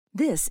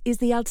This is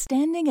the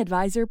Outstanding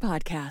Advisor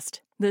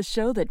Podcast, the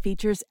show that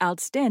features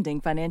outstanding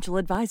financial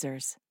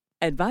advisors.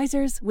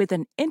 Advisors with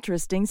an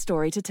interesting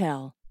story to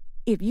tell.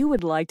 If you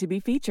would like to be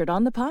featured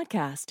on the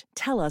podcast,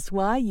 tell us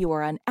why you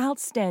are an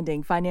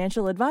outstanding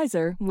financial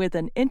advisor with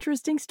an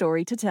interesting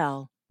story to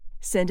tell.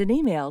 Send an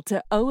email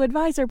to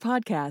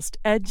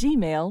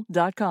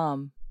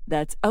oadvisorpodcast@gmail.com.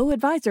 That's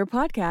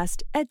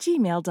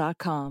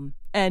oadvisorpodcast@gmail.com.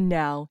 And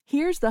now,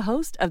 here's the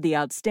host of the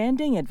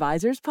Outstanding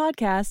Advisors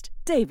Podcast,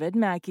 David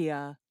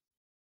Macchia.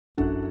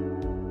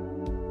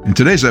 In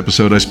today's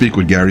episode, I speak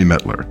with Gary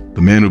Mettler,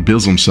 the man who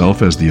bills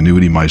himself as the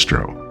annuity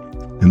maestro.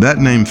 And that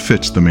name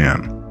fits the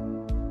man.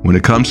 When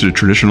it comes to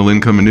traditional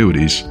income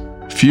annuities,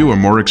 few are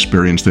more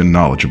experienced and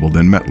knowledgeable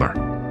than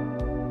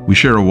Mettler. We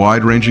share a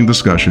wide-ranging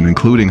discussion,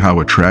 including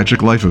how a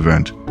tragic life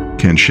event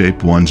can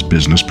shape one's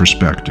business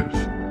perspective.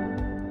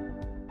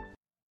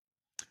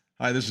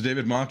 Hi, this is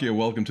David Macchia.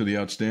 Welcome to the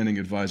Outstanding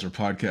Advisor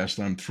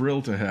Podcast. I'm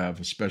thrilled to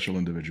have a special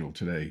individual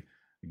today,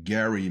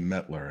 Gary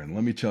Mettler. And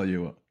let me tell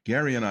you,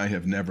 Gary and I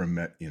have never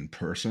met in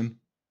person,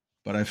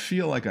 but I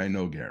feel like I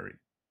know Gary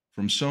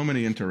from so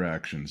many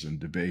interactions and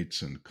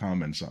debates and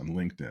comments on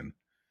LinkedIn.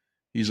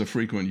 He's a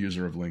frequent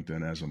user of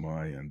LinkedIn, as am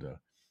I, and a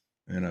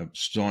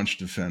staunch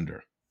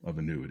defender of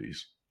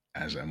annuities,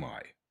 as am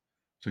I.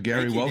 So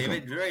Gary, Thank you, welcome.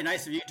 David. Very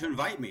nice of you to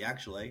invite me,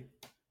 actually.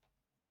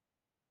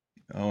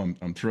 Oh,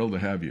 I'm thrilled to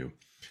have you.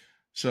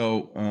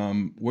 So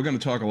we're going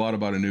to talk a lot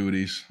about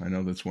annuities. I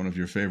know that's one of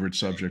your favorite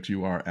subjects.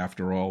 You are,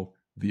 after all,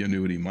 the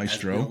annuity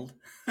maestro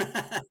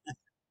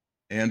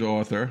and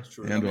author.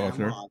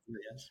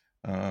 Yes.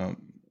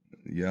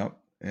 Yeah.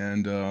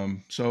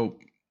 And so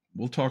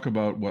we'll talk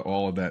about what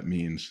all of that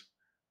means.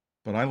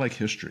 But I like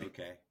history.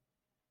 Okay.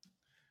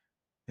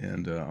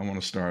 And I want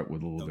to start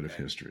with a little bit of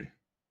history.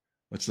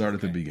 Let's start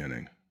at the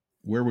beginning.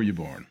 Where were you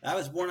born? I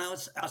was born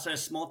outside a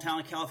small town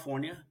in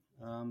California,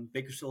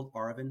 Bakersfield,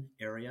 Oregon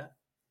area.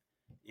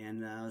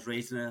 And I was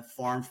raised in a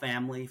farm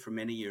family for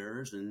many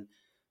years. And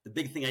the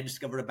big thing I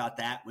discovered about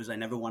that was I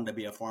never wanted to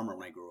be a farmer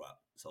when I grew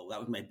up. So that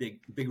was my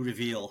big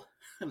reveal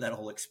of that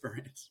whole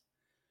experience.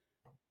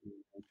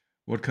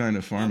 What kind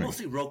of farming?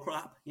 Mostly row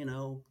crop,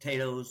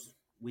 potatoes,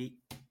 wheat,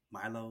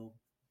 milo,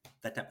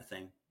 that type of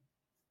thing.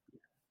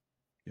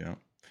 Yeah.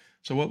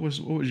 So what was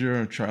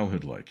your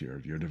childhood like,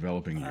 your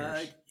developing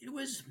years? It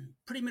was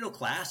pretty middle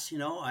class.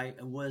 I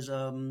was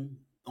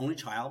only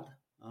child,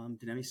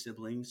 didn't have any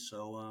siblings.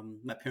 So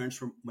my parents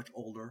were much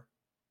older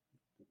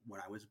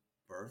when I was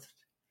birthed.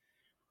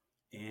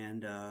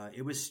 And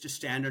it was just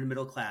standard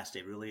middle class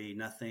day, really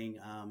nothing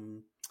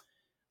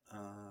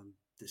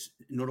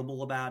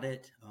notable about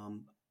it,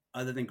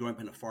 other than growing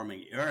up in a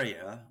farming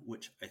area,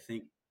 which I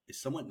think is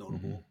somewhat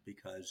notable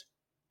because,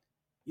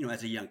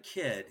 as a young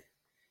kid,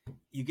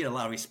 you get a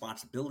lot of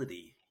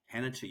responsibility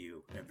handed to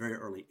you at a very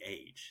early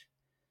age.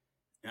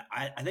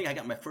 I think I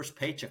got my first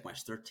paycheck when I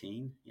was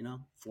 13,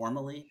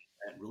 formally,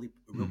 a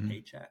real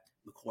paycheck.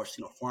 Of course,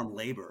 farm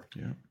labor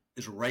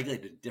is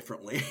regulated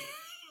differently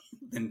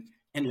than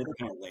any other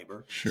kind of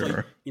labor.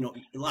 Sure. So,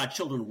 a lot of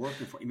children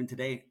working for, even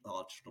today, a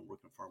lot of children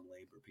working farm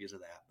labor because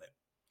of that. But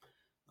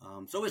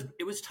so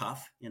it was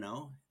tough,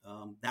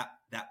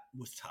 that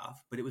was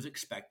tough, but it was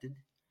expected.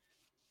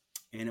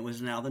 And it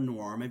was now the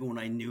norm. Even when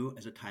I knew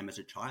as a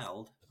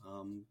child,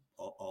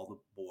 all the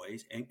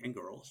boys and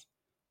girls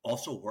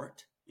also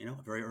worked,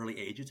 at very early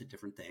ages at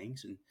different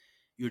things. And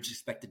you were just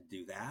expected to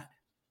do that.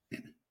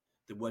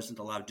 There wasn't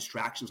a lot of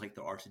distractions like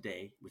there are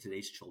today with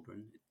today's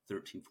children,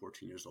 13,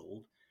 14 years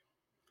old.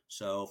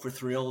 So for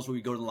thrills, we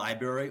would go to the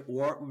library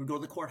or we would go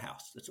to the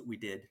courthouse. That's what we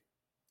did,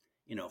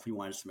 if we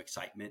wanted some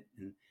excitement.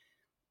 And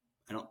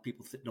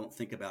people don't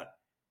think about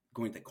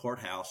going to the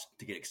courthouse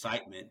to get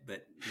excitement,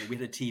 but we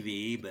had a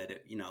TV, but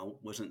it,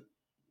 wasn't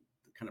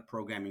the kind of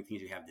programming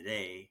things you have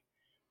today.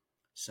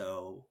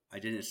 So I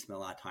didn't spend a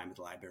lot of time at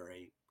the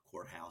library,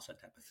 courthouse, that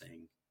type of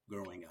thing,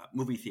 growing up,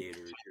 movie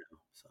theaters,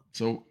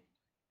 So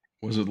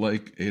was it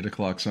like 8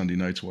 o'clock Sunday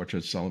nights, watch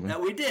Ed Sullivan? No,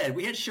 we did.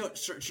 We had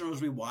certain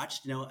shows we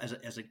watched,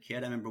 as a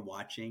kid. I remember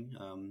watching,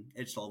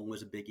 Ed Sullivan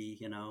was a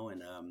biggie, and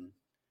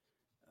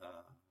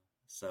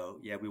so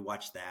yeah, we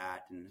watched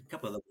that and a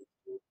couple of other.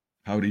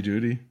 Howdy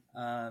Doody?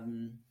 I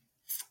don't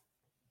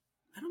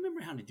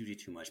remember Howdy Doody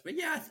too much, but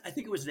yeah, I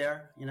think it was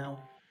there, Yeah,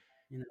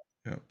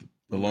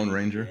 the Lone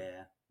Ranger?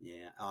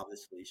 Yeah,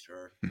 obviously,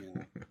 sure.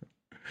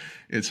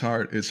 It's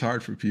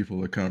hard for people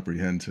to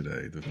comprehend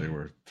today that there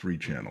were 3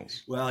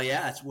 channels. Well,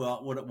 yeah, that's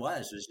what it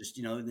was. It was just,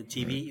 the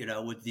TV,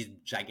 right. With these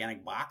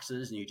gigantic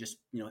boxes, and you just,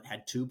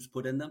 had tubes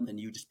put in them, and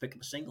you just pick up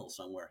a single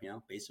somewhere,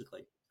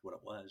 basically what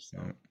it was. So.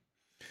 Yeah.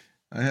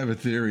 I have a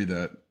theory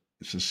that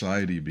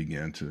society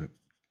began to,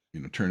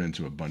 turn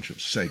into a bunch of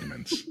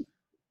segments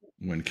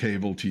when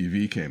cable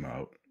TV came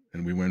out,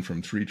 and we went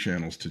from 3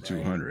 channels to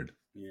 200.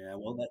 Yeah,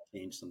 well, that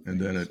changed some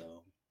things. And then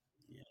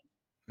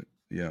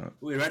yeah,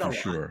 we read a lot.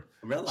 Sure.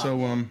 I read a lot, so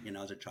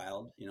as a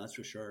child, that's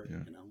for sure.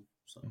 Yeah.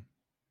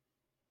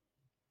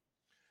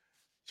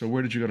 So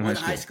where did you go to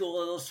high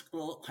school?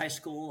 High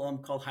school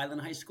called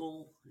Highland High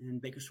School in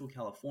Bakersfield,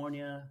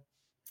 California.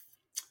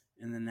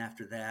 And then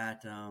after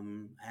that,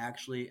 I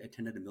actually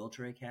attended a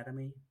military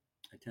academy.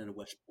 I attended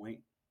West Point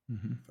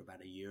for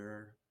about a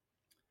year.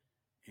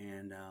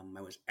 And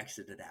I was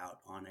exited out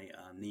on a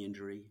knee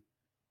injury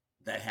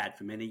that I had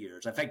for many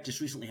years. In fact,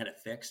 just recently had it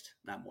fixed,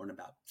 not more than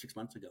about 6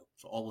 months ago.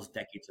 So all those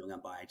decades have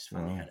gone by, I just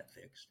finally had it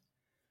fixed.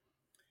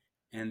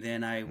 And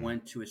then I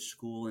went to a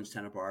school in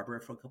Santa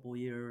Barbara for a couple of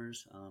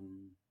years,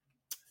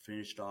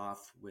 finished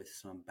off with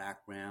some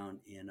background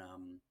in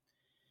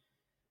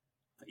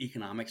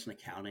economics and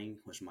accounting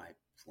was my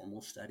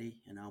formal study,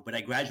 but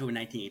I graduated in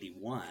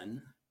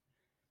 1981,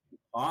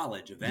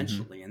 college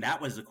eventually. And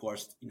that was, of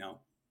course,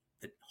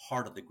 the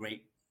heart of the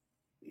great,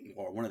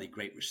 or one of the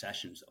great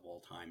recessions of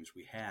all times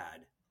we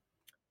had.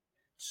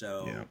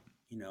 So,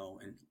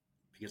 and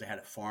because I had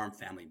a farm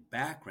family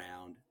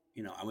background,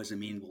 I was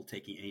amenable to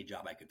taking any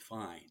job I could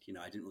find.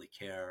 I didn't really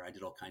care. I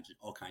did all kinds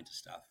of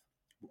stuff.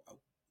 I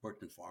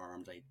worked in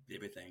farms. I did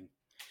everything.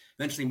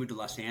 Eventually moved to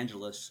Los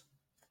Angeles.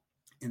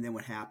 And then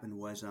what happened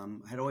was I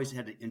had always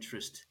had an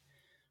interest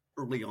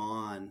early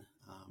on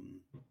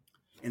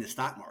in the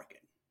stock market.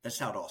 That's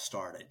how it all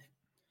started.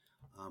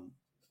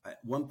 At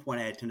one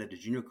point, I attended a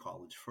junior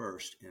college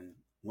first, and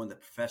one of the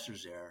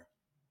professors there,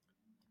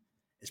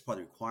 as part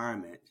of the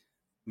requirement,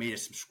 made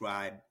us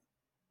subscribe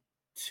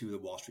to the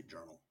Wall Street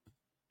Journal.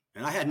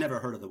 And I had never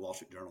heard of the Wall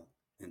Street Journal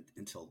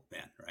until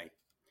then, right?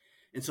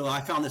 And so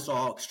I found this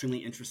all extremely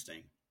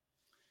interesting.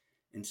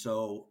 And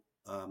so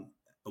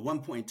at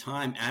one point in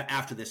time,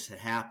 after this had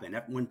happened,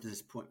 at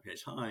this point in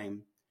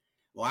time,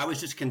 I was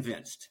just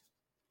convinced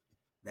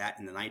that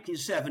in the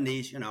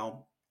 1970s,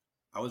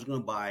 I was going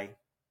to buy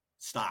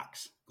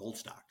stocks, gold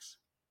stocks.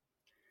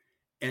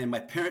 And my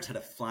parents had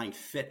a flying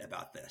fit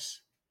about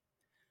this.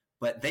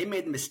 But they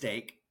made the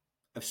mistake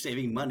of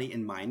saving money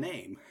in my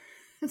name.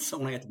 And so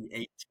when I got to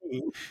be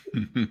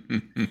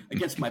 18,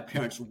 against my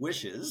parents'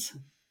 wishes,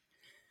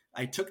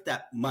 I took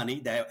that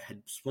money that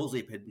had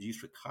supposedly been used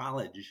for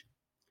college,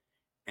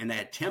 and I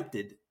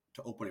attempted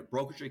to open a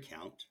brokerage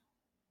account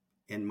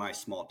in my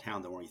small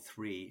town. There were only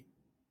 3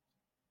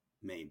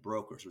 main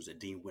brokers. There was a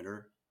Dean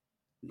Winter,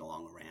 no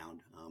longer around,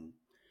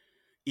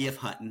 E.F.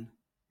 Hutton,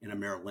 and a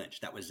Merrill Lynch.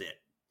 That was it.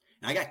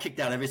 And I got kicked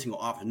out of every single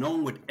office. No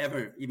one would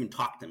ever even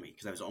talk to me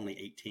because I was only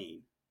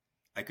 18.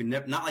 I could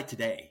never, not like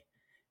today,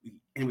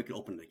 anyone could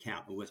open an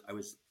account. I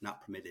was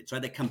not permitted. So I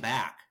had to come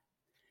back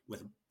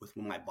with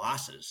one of my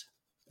bosses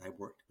I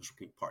was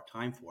working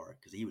part-time for,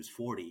 because he was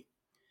 40.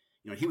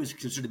 He was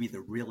considered to be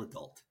the real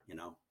adult,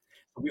 So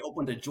we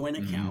opened a joint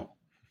account,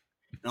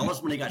 and all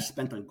this money got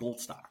spent on gold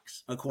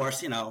stocks. Of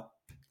course,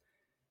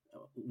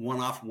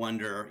 one-off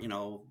wonder,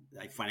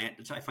 I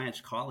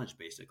financed college,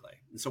 basically.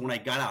 And so when I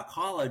got out of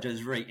college, I was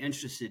very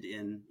interested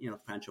in,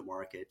 financial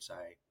markets.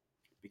 I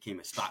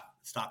became a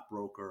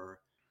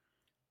stockbroker,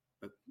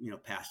 but,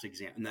 passed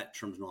exam, and that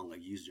term's no longer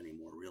used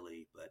anymore,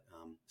 really. But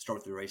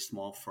started with a very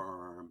small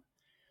firm,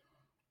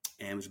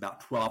 and it was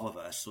about 12 of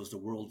us. So it was the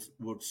world's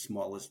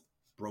smallest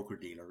broker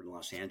dealer in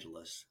Los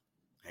Angeles.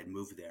 I had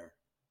moved there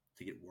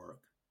to get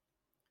work.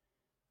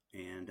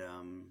 And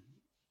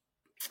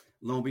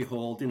lo and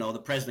behold, the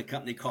president of the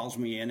company calls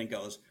me in and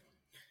goes,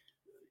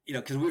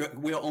 because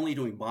we were only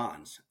doing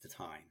bonds at the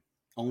time,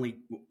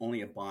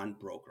 only a bond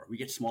broker. We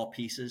get small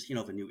pieces,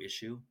 of a new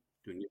issue,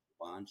 doing new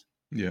bonds.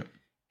 Yeah.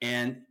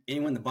 And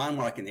anyone in the bond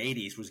market in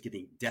the 80s was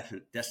getting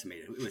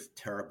decimated. It was a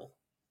terrible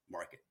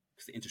market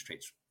because the interest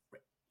rates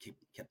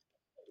kept.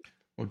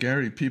 Well,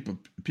 Gary, people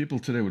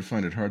today would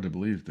find it hard to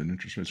believe that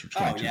interest rates were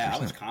 22%. Oh, yeah,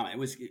 it was common. It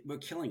was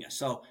killing us.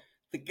 So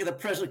the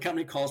president of the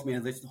company calls me,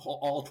 and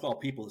all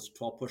 12 people, this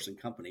 12-person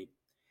company,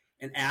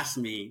 and asked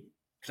me,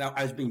 because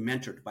I was being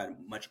mentored by a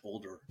much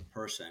older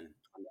person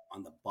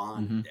on the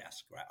bond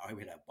desk. Right? I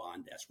would have a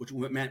bond desk, which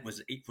meant was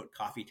an 8-foot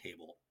coffee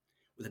table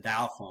with a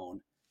dial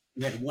phone.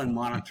 We had one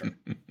monitor.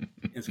 And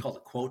it's called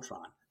a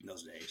Quotron in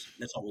those days.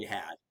 That's all we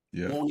had.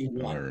 Yeah, only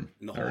one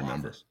in the whole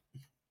office.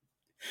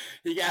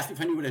 He asked me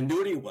if I knew what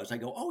annuity was. I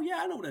go, oh, yeah,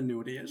 I know what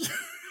annuity is.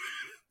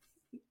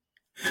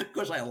 Of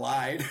course, I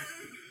lied.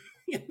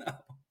 I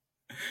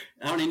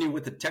only knew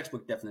what the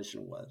textbook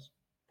definition was.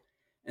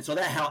 And so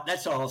that's how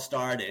it all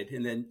started.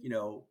 And then,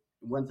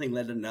 one thing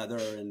led to another.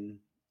 And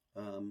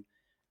in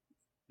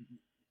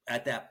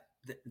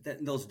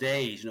those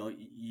days,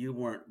 you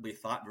weren't really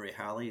thought very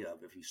highly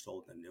of if you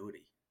sold an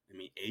annuity. I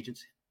mean,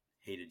 agents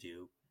hated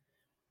you.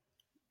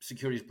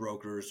 Securities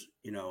brokers,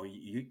 you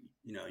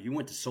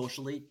went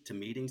to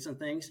meetings and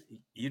things.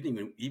 You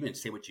didn't even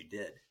say what you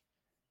did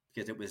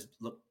because it was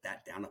looked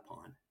that down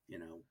upon.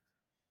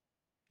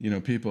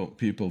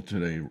 People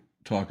today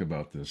talk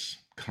about this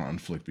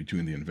conflict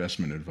between the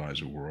investment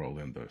advisor world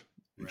and the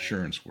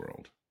insurance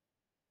world.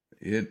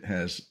 It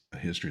has a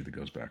history that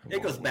goes back a long way.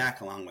 It goes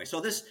back a long way.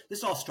 So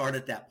this all started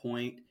at that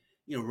point.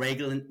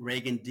 Reagan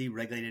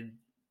deregulated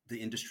the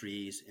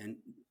industries, and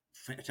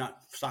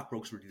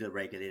stockbrokers were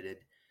deregulated.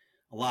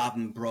 A lot of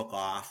them broke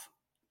off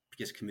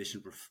because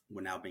commissions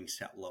were now being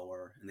set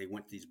lower, and they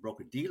went to these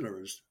broker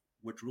dealers,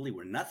 which really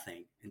were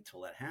nothing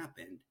until that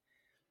happened,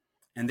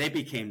 and they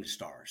became the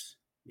stars.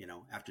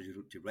 After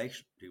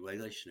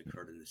deregulation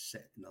occurred in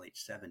the late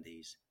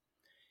 70s,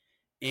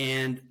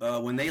 And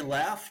when they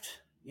left,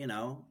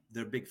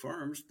 their big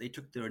firms, they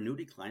took their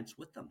annuity clients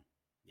with them,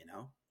 and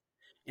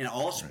it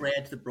all Right.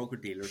 spread to the broker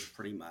dealers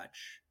pretty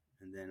much.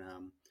 And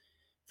then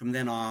from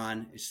then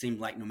on, it seemed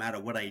like no matter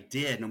what I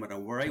did, no matter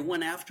where I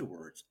went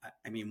afterwards,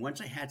 I mean,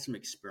 once I had some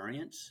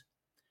experience,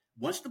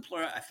 once the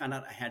employer, I found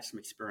out I had some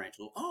experience.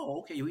 Well, oh,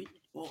 okay,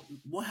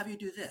 we'll have you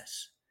do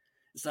this.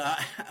 So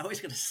I always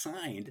got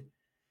assigned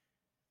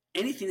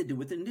anything to do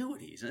with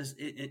annuities. And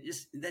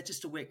that's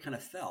just the way it kind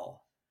of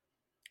fell.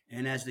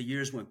 And as the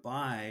years went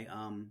by,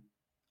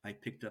 I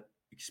picked up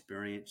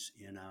experience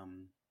in,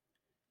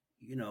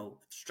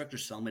 structured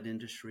settlement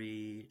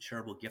industry,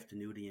 charitable gift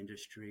annuity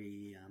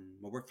industry.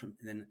 I worked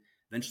then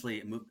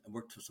eventually I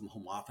worked for some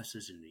home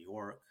offices in New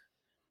York.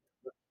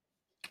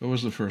 What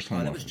was the first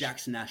home That was office?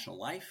 Jackson National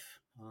Life,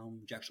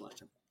 Jackson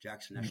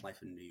National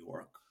Life in New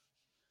York.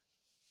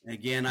 And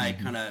again, I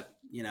kind of,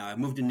 I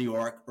moved to New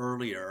York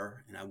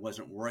earlier and I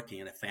wasn't working,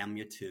 and a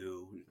family of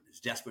two, and was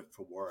desperate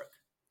for work.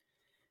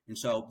 And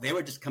so they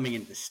were just coming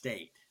into the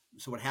state.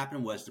 So what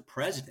happened was the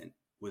president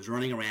was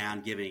running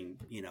around giving,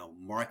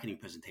 marketing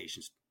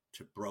presentations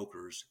to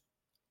brokers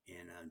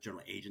and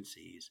general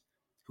agencies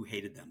who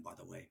hated them, by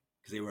the way,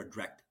 because they were a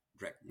direct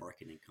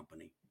marketing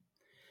company.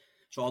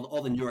 So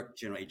all the New York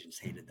general agents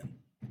hated them.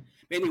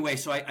 But anyway,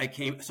 so I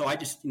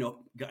just,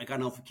 I got a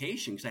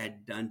notification because I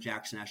had done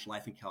Jackson National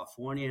Life in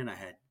California, and I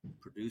had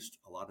produced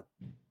a lot of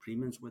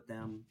premiums with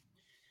them.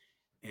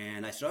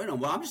 And I said,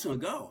 well, I'm just going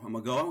to go. I'm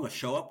going to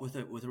show up with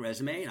a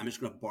resume. I'm just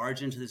going to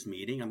barge into this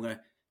meeting. I'm going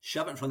to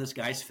shove it in front of this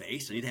guy's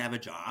face. I need to have a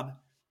job.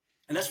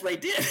 And that's what I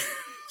did.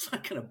 So I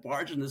kind of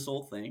barged in this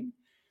whole thing.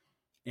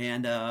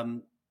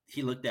 And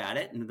he looked at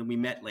it, and then we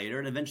met later.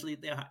 And eventually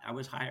I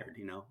was hired,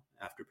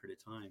 after a period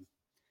of time.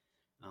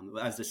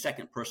 I was the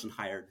second person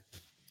hired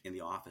in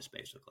the office,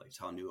 basically. That's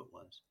how new it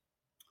was.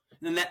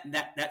 And then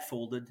that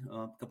folded.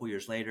 A couple of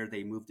years later,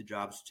 they moved the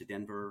jobs to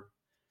Denver.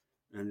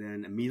 And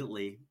then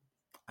immediately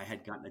I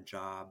had gotten a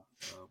job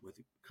with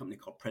a company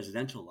called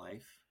Presidential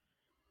Life.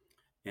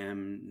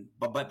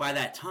 But by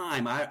that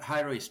time, I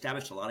had already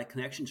established a lot of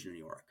connections in New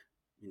York,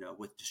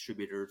 with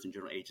distributors and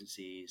general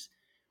agencies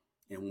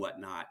and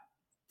whatnot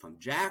from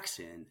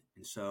Jackson.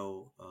 And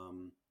so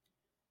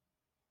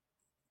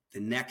the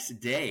next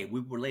day,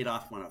 we were laid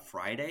off on a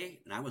Friday,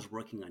 and I was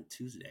working on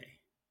Tuesday.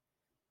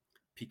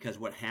 Because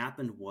what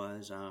happened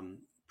was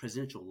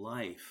Presidential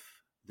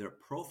Life, their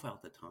profile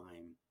at the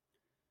time,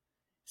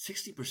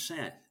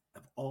 60%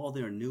 of all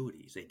their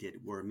annuities they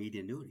did were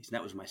immediate annuities. And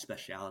that was my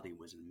specialty,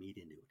 was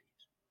immediate annuities.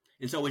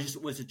 And so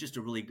it was just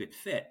a really good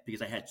fit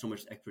because I had so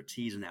much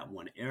expertise in that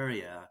one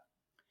area.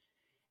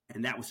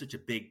 And that was such a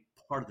big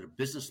part of their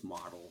business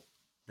model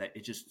that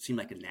it just seemed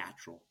like a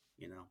natural,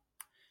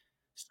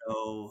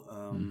 So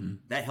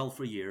that held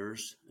for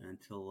years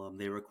until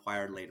they were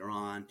acquired later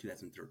on,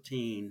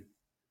 2013.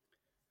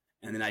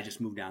 And then I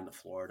just moved down to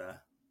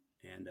Florida.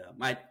 And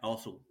I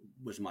also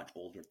was much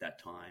older at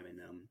that time. And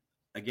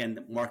again,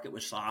 the market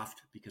was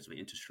soft because of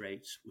interest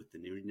rates with the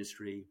annuity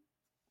industry.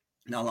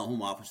 Not a lot of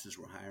home offices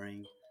were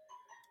hiring.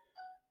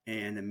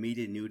 And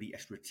immediate annuity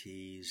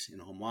expertise in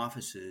home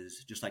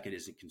offices, just like it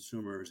is in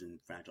consumers and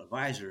financial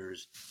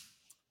advisors,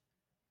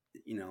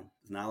 there's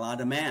not a lot of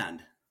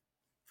demand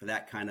for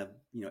that kind of,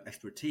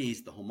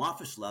 expertise. The home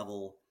office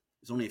level,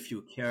 there's only a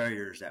few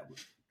carriers that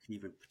can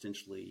even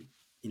potentially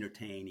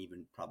entertain,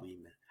 probably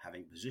even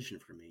having a position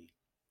for me.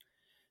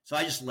 So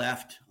I just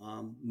left,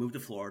 moved to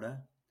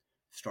Florida,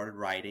 started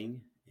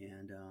writing,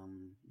 and,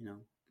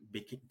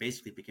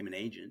 basically became an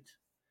agent.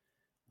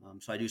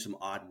 So I do some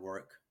odd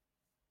work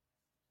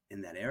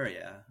in that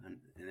area.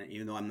 And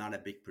even though I'm not a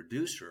big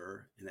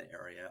producer in that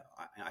area,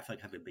 I feel like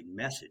I have a big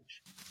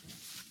message.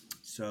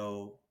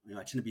 So,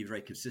 I tend to be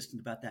very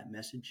consistent about that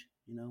message,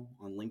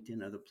 on LinkedIn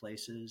and other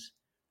places.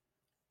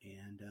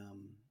 And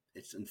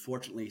it's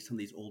unfortunately some of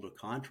these older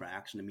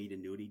contracts, and immediate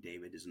annuity,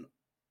 David, is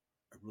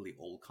a really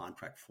old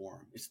contract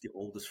form. It's the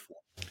oldest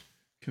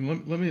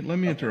form. Let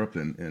me interrupt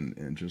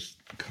and just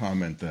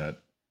comment that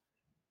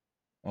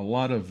a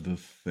lot of the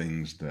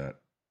things that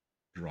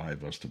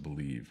drive us to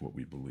believe what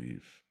we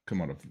believe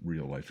come out of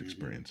real life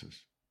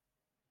experiences.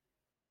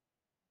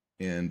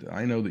 And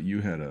I know that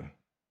you had a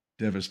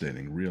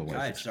devastating real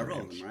life experience.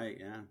 Several of them, right?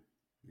 Yeah.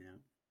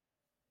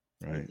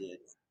 Right.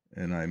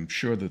 And I'm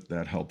sure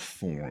that helped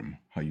form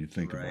how you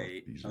think about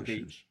these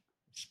issues,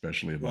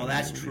 especially about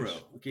that's annuities.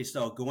 true. Okay,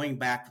 so going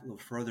back a little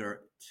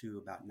further to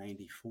about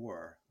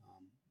 94,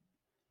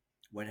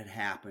 what had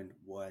happened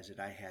was that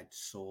I had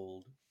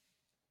sold,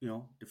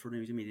 deferred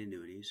immediate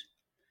annuities.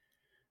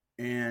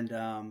 And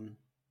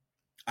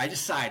I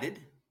decided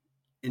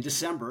in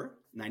December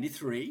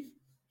 93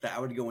 that I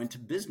would go into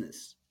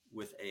business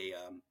with a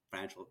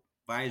financial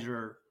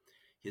advisor.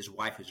 His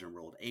wife was an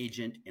enrolled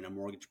agent and a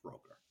mortgage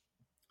broker.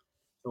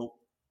 So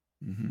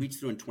we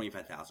threw in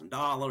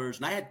 $25,000,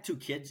 and I had two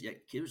kids. Yeah,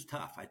 it was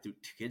tough. I had two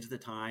kids at the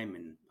time,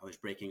 and I was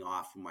breaking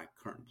off from my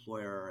current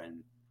employer,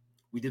 and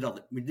we did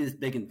this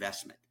big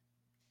investment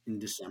in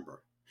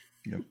December.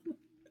 Yep.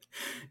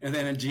 And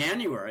then in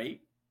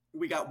January,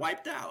 we got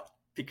wiped out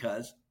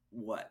because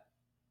what?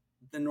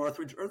 the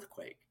Northridge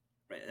earthquake.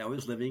 Right, I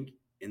was living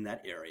in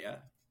that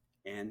area,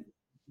 and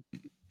we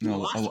Now,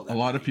 lost all a that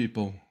lot of money.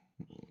 people,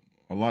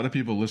 a lot of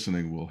people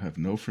listening will have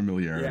no Yeah,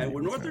 familiarity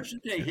when with Northridge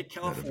today hit that event.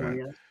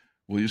 California.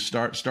 Will you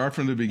start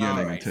from the All beginning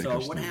and right. take So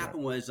us what through that?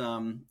 happened was,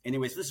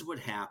 anyways, this is what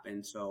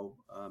happened. So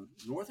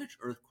Northridge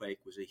earthquake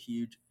was a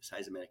huge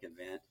seismic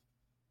event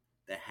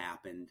that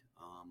happened.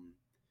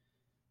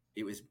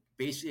 It was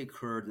basically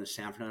occurred in the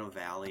San Fernando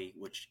Valley,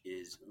 which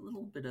is a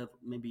little bit of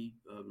maybe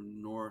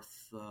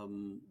north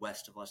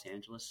west of Los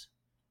Angeles.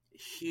 A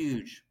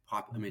huge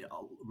I mean,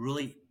 a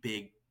really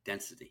big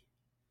density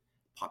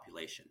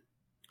population.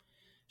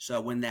 So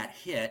when that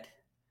hit,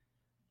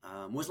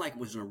 it wasn't like it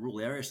was in a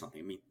rural area or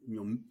something. I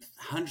mean,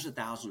 hundreds of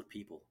thousands of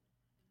people.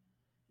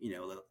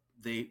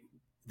 The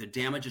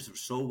damages were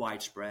so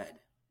widespread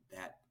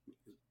that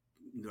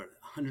there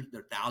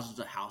are thousands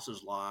of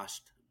houses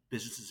lost,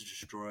 businesses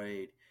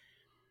destroyed.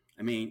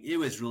 I mean, it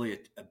was really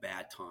a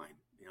bad time.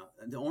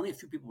 And only a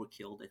few people were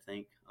killed, I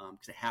think,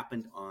 because it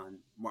happened on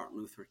Martin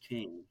Luther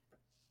King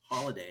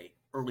holiday,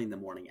 early in the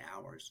morning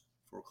hours,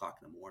 4:00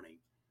 in the morning.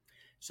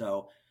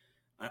 So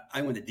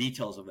I went into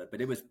details of it, but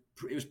it was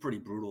pretty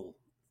brutal.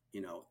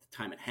 The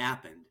time it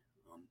happened,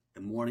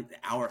 the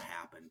hour it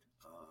happened,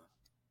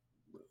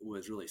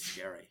 was really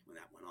scary when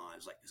that went on.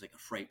 It was like a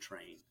freight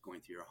train going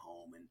through your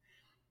home, and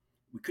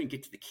we couldn't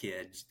get to the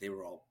kids. They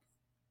were all,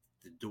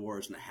 the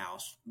doors in the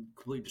house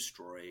completely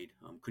destroyed.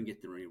 Couldn't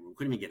get to the room.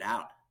 Couldn't even get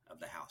out of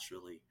the house.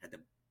 Really had to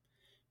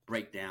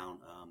break down.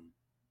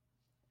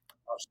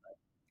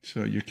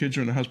 So your kids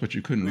are in the house, but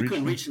you couldn't We reach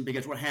couldn't them? reach them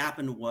because what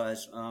happened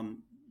was,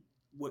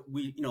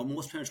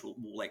 most parents will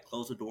like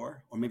close the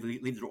door or maybe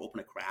leave the door open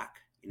a crack,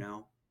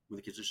 when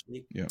the kids are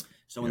asleep. Yeah.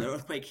 So when the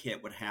earthquake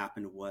hit, what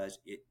happened was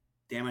it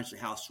damaged the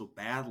house so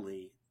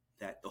badly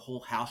that the whole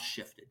house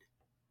shifted.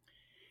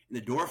 And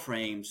the door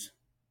frames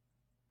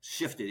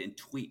shifted and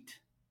tweaked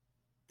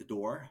the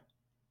door.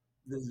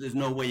 There's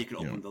no way you could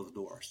open those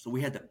doors. So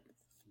we had to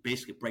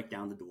basically break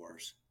down the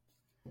doors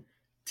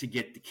to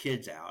get the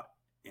kids out.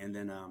 And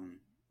then,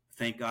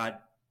 thank God,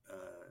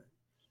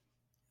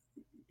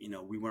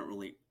 we weren't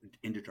really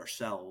injured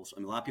ourselves. I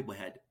mean, a lot of people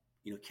had,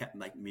 kept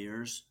like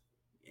mirrors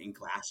and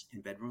glass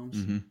in bedrooms.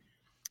 Mm-hmm.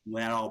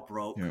 When that all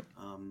broke, Yep.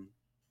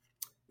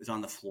 it was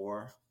on the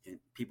floor, and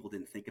people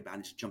didn't think about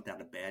it. Just jumped out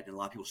of bed, and a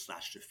lot of people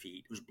slashed their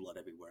feet. There was blood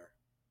everywhere,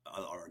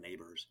 our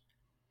neighbors,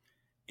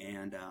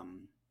 and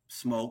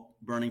smoke,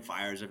 burning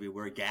fires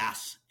everywhere,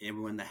 gas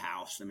everywhere in the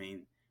house. I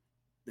mean,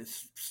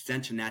 this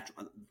stench of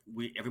natural.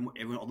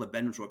 Everyone, all the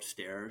bedrooms were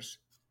upstairs,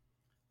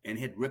 and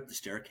had ripped the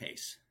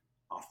staircase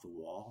off the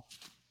wall.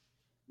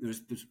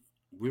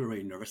 We were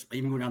really nervous.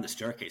 Even going down the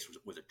staircase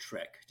was a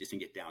trick, just to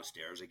get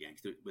downstairs again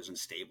because it was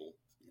unstable,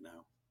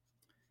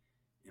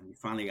 And we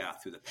finally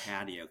got through the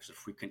patio because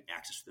we couldn't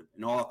access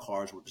and all the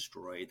cars were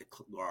destroyed. The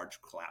large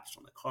collapsed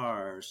on the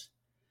cars,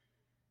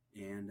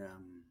 and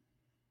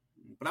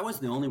but I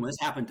wasn't the only one. This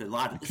happened to a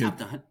lot. This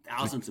happened to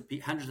thousands of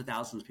people, hundreds of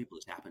thousands of people.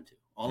 This happened to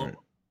all of them.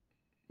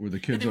 Were the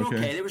kids they were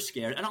okay? They were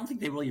scared. I don't think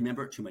they really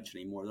remember it too much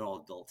anymore. They're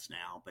all adults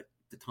now, but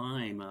at the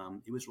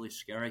time, it was really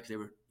scary because they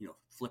were,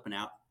 flipping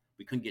out.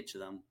 We couldn't get to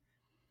them,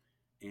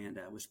 and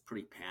it was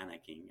pretty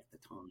panicking at the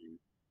time.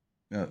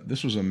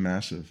 This was a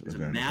massive event. It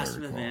was a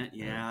massive event,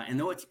 yeah. Right.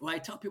 And I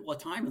tell people all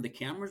the time, the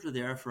cameras were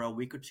there for a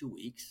week or 2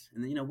 weeks,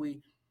 and then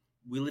we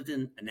lived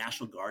in a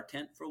National Guard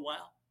tent for a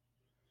while.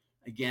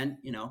 Again,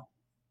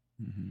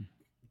 mm-hmm.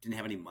 Didn't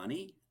have any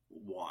money.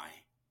 Why?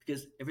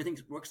 Because everything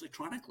works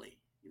electronically.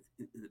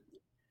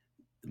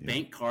 The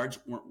bank cards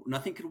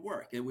nothing could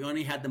work. We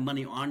only had the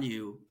money on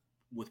you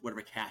with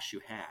whatever cash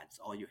you had. It's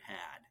all you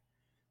had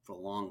for a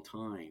long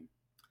time.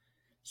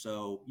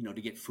 So,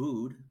 to get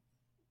food,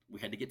 we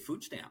had to get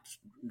food stamps.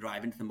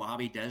 Drive into the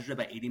Mojave Desert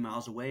about 80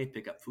 miles away,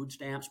 pick up food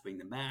stamps, bring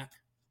them back,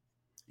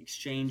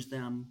 exchange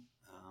them.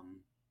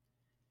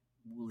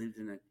 We lived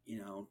in a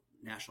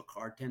National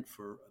Guard tent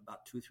for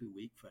about 2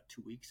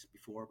 weeks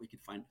before we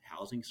could find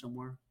housing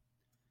somewhere.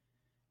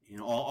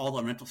 All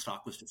the rental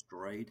stock was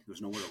destroyed. There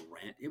was nowhere to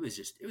rent. It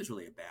was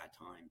really a bad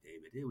time,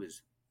 David. It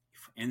was,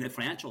 and the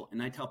financial,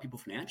 and I tell people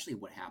financially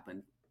what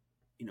happened,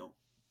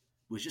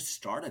 was just the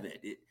start of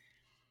it.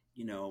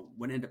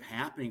 What ended up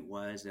happening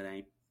was that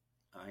I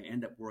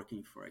ended up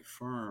working for a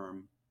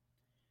firm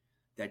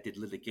that did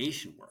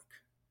litigation work,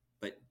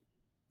 but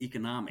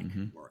economic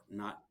mm-hmm. work,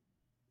 not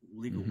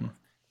legal mm-hmm. work.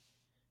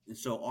 And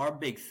so our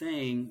big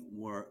thing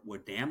were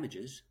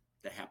damages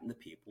that happened to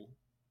people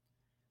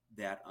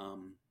that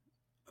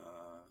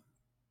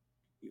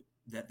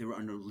that they were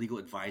under legal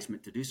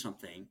advisement to do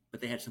something,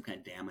 but they had some kind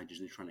of damages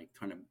and they're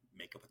trying to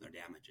make up with their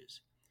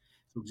damages.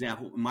 For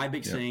example, my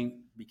big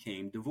thing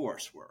became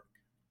divorce work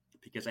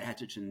because I had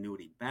such an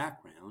annuity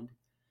background,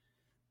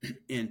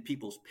 and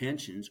people's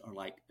pensions are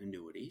like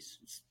annuities.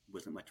 It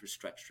wasn't much of a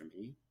stretch for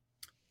me.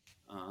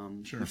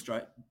 Sure.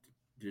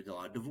 Did a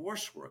lot of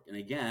divorce work. And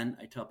again,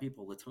 I tell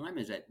people all the time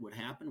is that what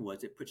happened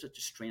was it put such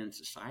a strain on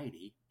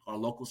society, our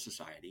local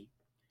society,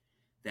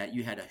 that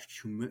you had a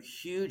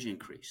huge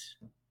increase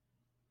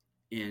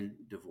in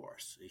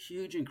divorce, a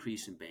huge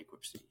increase in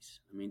bankruptcies.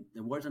 I mean,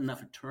 there wasn't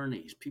enough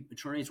attorneys.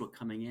 Attorneys were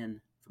coming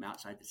in from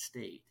outside the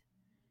state.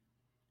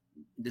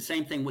 The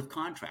same thing with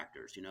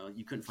contractors.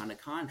 You couldn't find a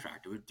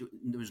contractor.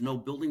 There was no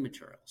building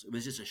materials. It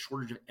was just a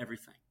shortage of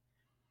everything.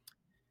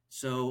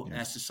 So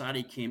Yeah. as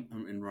society came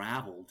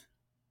unraveled,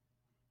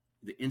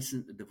 the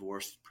instant the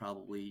divorce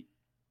probably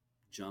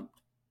jumped,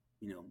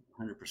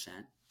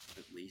 100%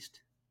 at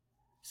least.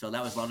 So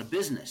that was a lot of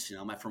business.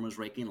 My firm was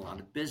raking a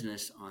lot of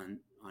business on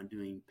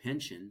doing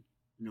pension,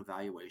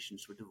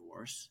 valuations for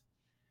divorce.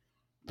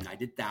 And I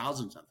did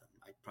thousands of them.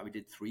 I probably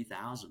did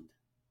 3,000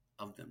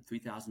 of them,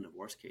 3,000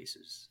 divorce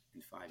cases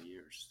in 5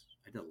 years.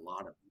 I did a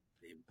lot of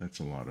them. That's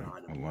a lot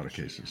of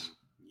cases.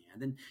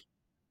 Yeah.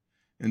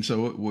 And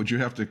so would you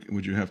have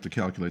to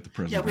calculate the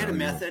present Yeah, we had a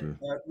value method. of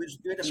the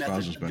We had a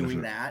spouse's method of benefit?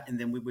 doing that, and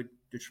then we would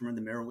determine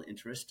the marital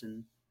interest,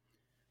 and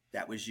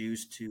that was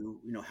used to,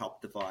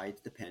 help divide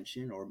the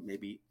pension, or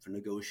maybe for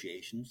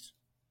negotiations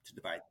to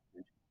divide the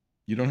pension.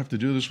 You don't have to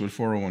do this with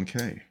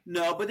 401k.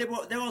 No, but there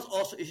was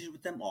also issues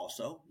with them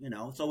also,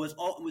 So it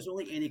was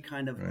only any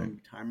kind of Right.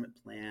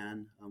 retirement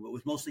plan. It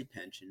was mostly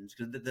pensions,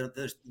 because they're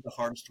the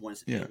hardest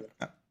ones to Yeah. deal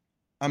with.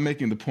 I'm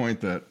making the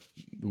point that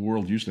the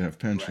world used to have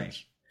pensions.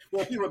 Right.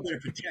 Well, people were better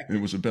protected.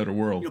 It was a better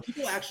world.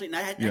 People actually, and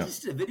I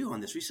just did a video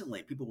on this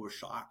recently. People were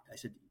shocked. I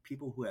said,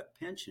 people who have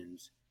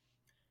pensions,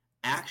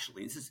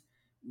 actually, this is,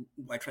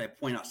 I try to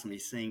point out some of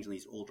these things in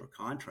these older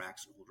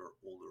contracts, older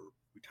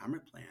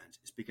retirement plans,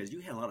 is because you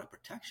had a lot of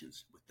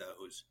protections with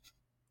those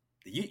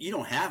that you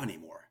don't have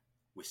anymore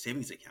with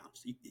savings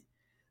accounts.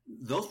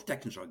 Those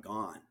protections are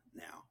gone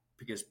now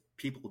because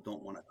people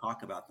don't want to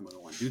talk about them or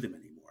don't want to do them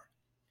anymore.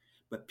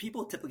 But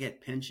people typically get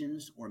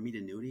pensions or meet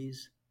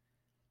annuities.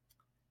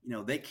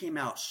 They came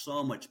out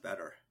so much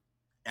better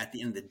at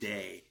the end of the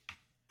day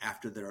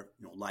after their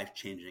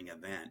life-changing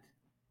event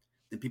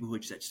than people who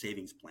just had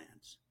savings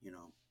plans.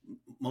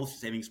 Most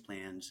savings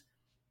plans,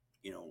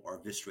 are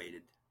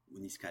eviscerated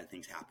when these kind of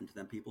things happen to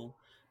them. People,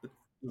 but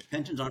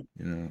pensions aren't.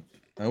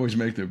 I always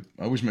make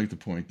the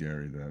point,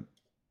 Gary, that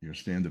your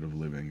standard of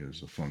living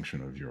is a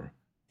function of your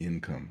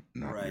income,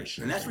 not your savings.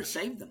 And that's what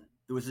saved them.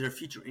 There was their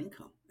future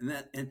income,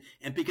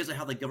 and because of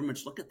how the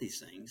governments look at these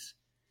things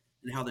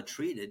and how they're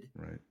treated,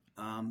 right?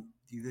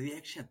 You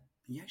actually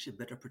have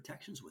better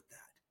protections with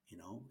that,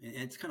 and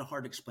it's kind of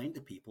hard to explain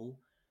to people,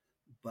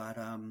 but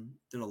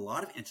there are a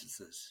lot of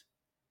instances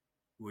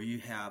where you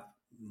have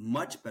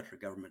much better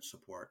government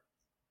support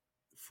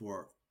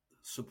for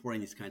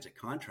supporting these kinds of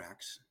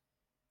contracts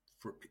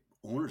for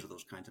owners of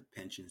those kinds of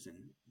pensions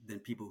than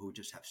people who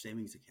just have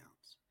savings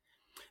accounts.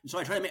 And so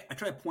I try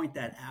to point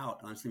that out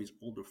on some of these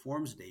older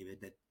forms,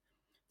 David, that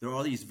there are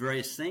all these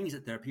various things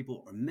that there are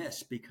people are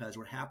missed, because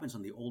what happens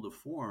on the older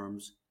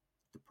forms,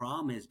 the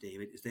problem is,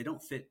 David, is they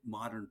don't fit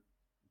modern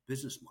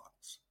business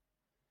models.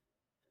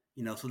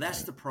 So that's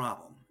Right. the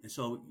problem. And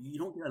so you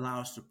don't get a lot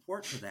of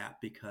support for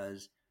that,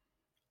 because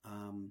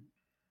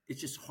it's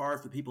just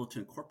hard for people to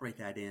incorporate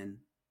that in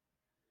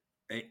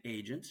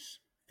agents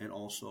and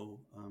also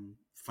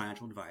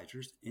financial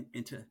advisors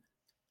into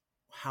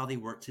how they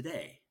work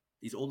today.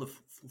 These older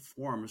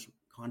forms,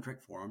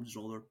 contract forms, these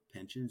older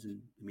pensions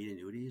and immediate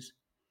annuities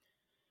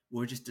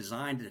were just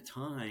designed at a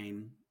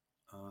time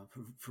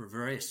for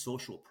various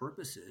social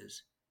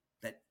purposes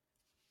that,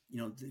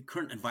 the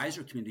current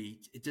advisor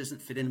community, it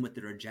doesn't fit in with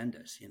their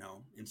agendas,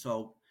 And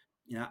so,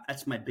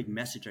 that's my big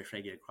message I try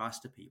to get across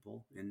to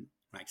people. And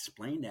when I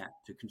explain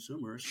that to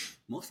consumers,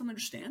 most of them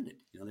understand it.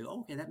 They go,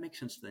 okay, that makes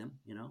sense to them,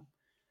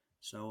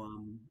 So,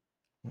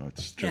 Well,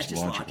 it's it's just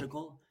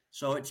logical.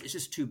 So it's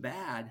just too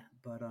bad,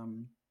 but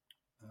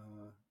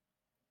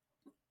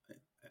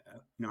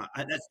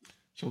that's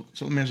So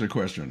let me ask you a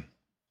question.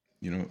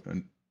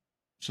 And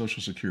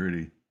Social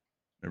Security,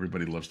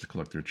 everybody loves to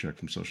collect their check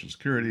from Social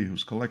Security.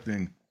 Who's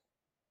collecting?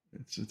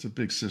 It's a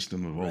big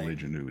system of old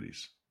age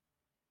annuities.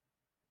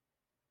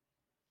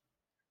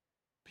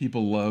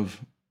 People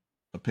love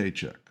a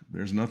paycheck.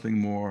 There's nothing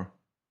more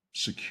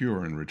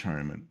secure in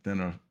retirement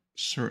than a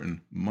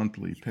certain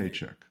monthly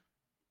paycheck.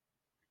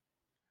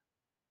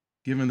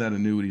 Given that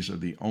annuities are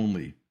the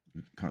only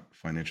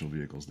financial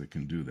vehicles that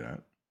can do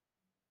that,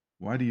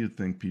 why do you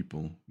think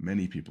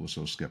many people are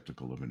so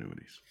skeptical of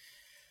annuities?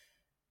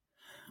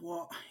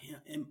 Well,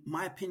 in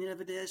my opinion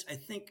of it is, I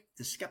think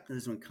the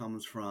skepticism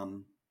comes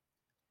from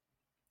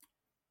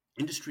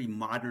industry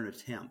modern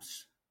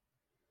attempts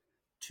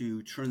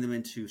to turn them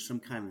into some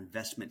kind of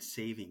investment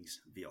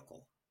savings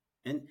vehicle.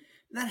 And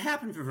that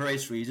happened for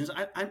various reasons.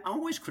 I'm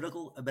always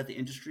critical about the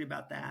industry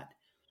about that.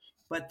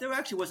 But there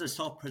actually was a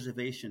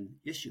self-preservation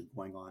issue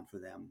going on for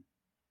them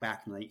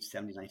back in the late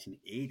 70s,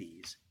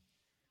 1980s,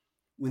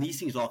 when these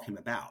things all came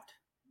about.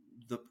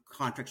 The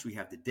contracts we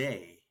have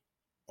today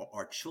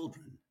are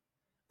children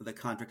of the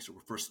contracts that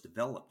were first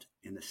developed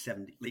in the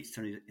late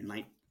 70s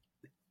and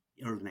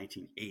early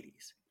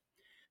 1980s.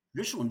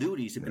 Traditional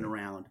annuities have been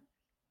around.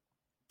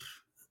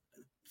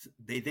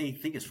 They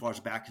think as far as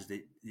back as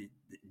the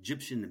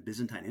Egyptian and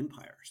Byzantine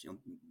empires.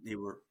 They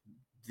were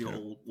the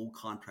old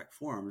contract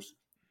forms.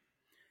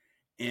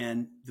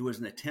 And there was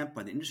an attempt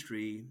by the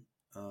industry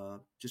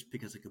just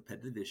because of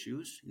competitive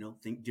issues.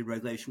 Think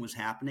deregulation was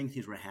happening,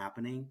 things were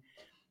happening,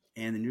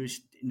 and the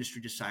news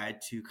industry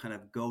decided to kind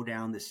of go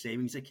down the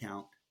savings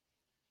account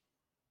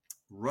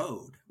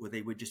road where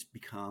they would just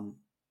become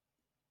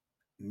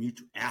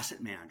mutual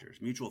asset managers,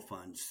 mutual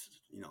funds,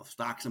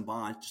 stocks and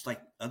bonds, just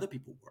like other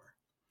people were.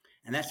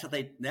 And that's how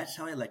they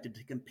elected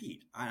to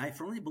compete. I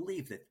firmly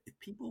believe that if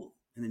people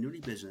in the annuity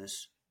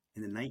business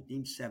in the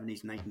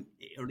 1970s,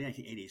 early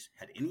 1980s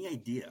had any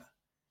idea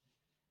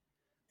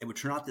it would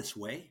turn out this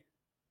way,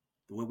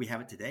 the way we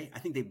have it today, I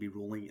think they'd be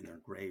rolling in their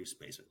graves,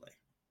 basically.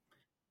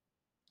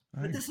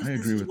 But this agree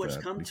is with what's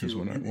that, come because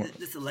to, and this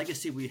is the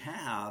legacy we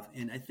have.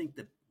 And I think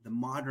that the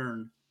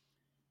modern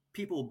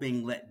people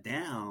being let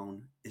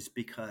down is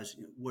because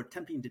we're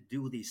attempting to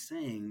do these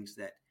things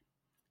that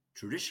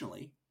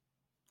traditionally,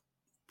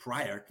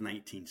 prior to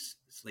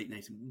late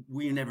 19,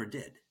 we never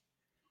did.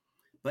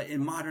 But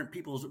in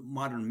people's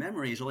modern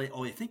memories,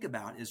 all they think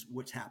about is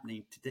what's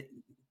happening today,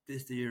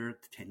 this year,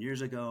 10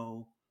 years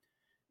ago.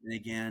 And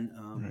again,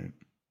 right.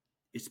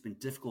 It's been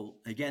difficult,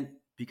 again,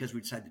 because we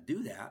decided to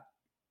do that.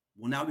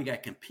 Well, now we got to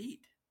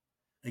compete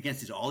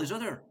against all these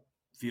other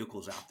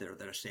vehicles out there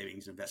that are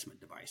savings investment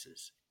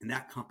devices. And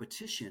that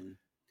competition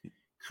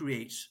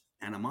creates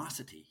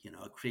animosity, it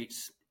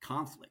creates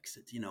conflicts.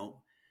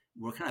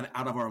 We're kind of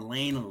out of our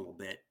lane a little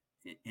bit.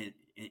 And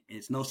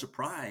it's no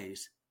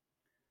surprise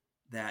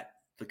that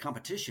the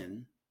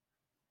competition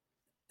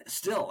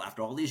still,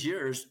 after all these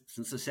years,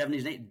 since the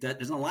 70s and 80s,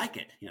 doesn't like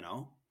it,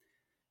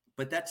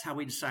 But that's how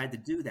we decided to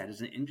do that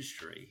as an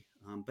industry.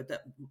 But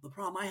the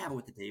problem I have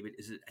with it, David,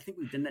 is that I think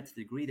we've done that to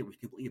the degree that we've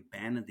completely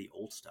abandoned the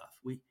old stuff.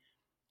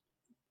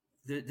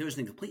 There's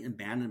a complete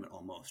abandonment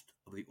almost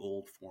of the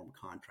old form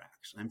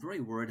contracts. I'm very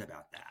worried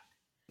about that.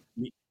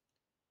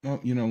 Well,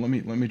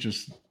 let me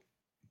just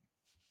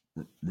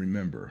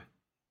remember.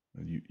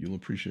 You'll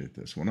appreciate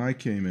this. When I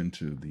came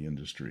into the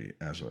industry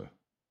as a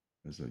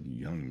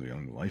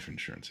young life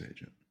insurance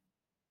agent,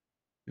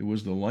 it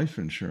was the life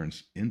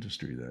insurance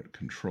industry that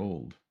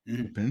controlled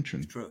the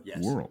pension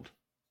world.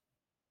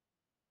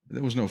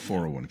 There was no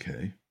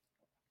 401k.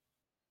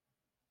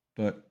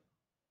 But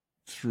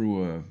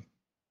through a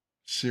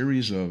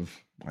series of,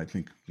 I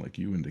think, like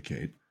you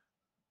indicate,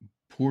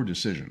 poor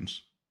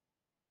decisions,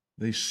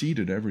 they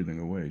ceded everything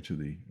away to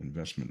the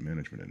investment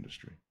management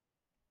industry,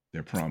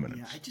 their prominence.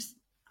 Yeah,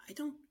 I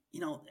don't,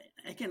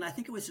 again, I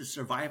think it was a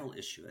survival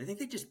issue. I think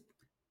they just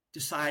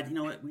decide,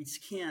 what, we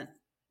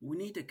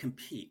need to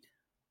compete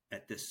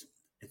at this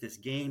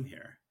game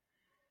here.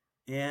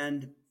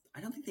 And I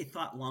don't think they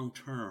thought long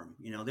term.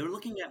 They were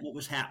looking at what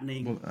was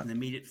happening in the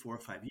immediate 4 or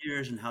 5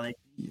 years and how they.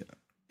 Yeah,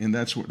 and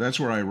that's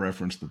where I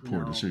referenced the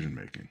poor decision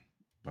making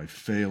by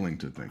failing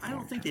to think. I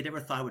don't think they'd ever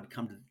thought it would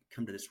come to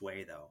this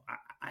way, though.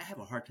 I have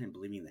a hard time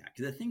believing that,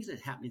 because the things that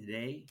are happening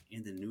today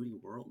in the annuity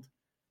world,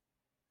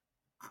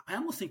 I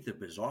almost think they're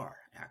bizarre.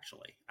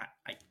 Actually,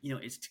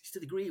 it's to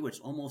the degree where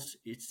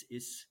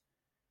it's,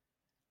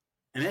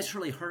 and that's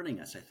really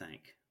hurting us, I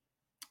think.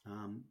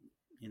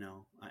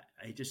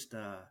 I just.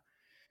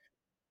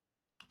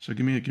 So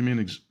give me an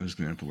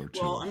example or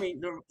two. Well,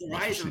 the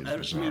rise of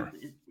a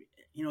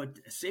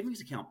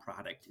savings account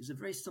product is a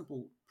very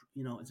simple,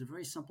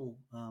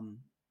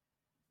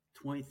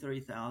 20,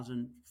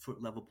 30,000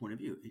 foot level point of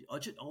view. All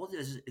it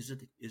is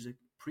a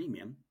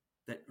premium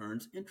that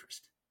earns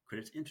interest,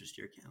 credits interest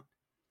to your account.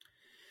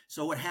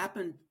 So what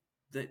happened?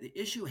 The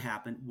issue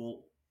happened.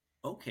 Well,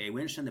 okay, we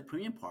understand the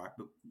premium part,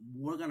 but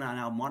we're going to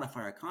now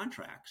modify our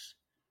contracts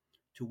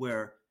to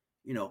where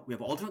we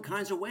have all different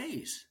kinds of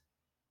ways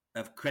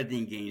of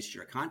crediting gains to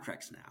your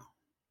contracts now,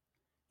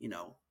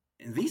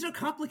 and these are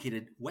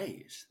complicated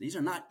ways. These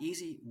are not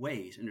easy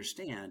ways to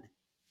understand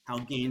how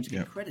gains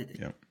get credited.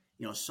 Yep.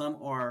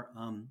 Some are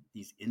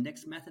these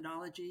index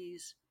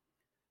methodologies.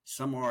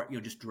 Some are,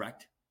 just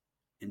direct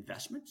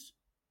investments,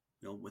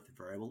 with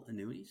variable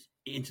annuities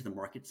into the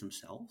markets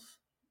themselves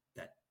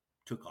that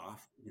took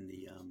off in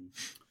the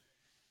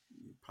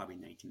probably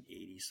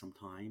 1980s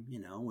sometime,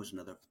 was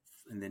another.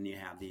 And then you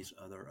have these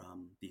other,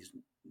 these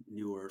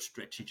newer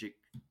strategic,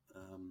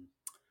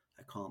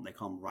 they call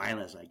them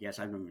RILAs, I guess.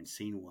 I've never even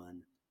seen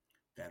one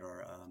that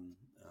are,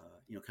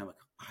 kind of a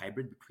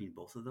hybrid between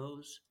both of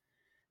those.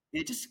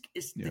 And it just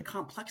is the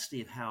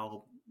complexity of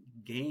how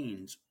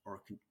gains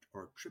are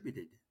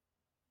attributed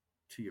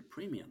to your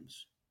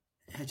premiums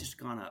has just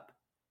gone up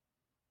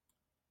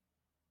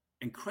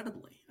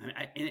incredibly.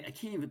 I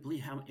can't even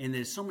believe how, and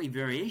there's so many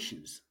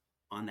variations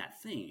on that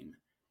theme.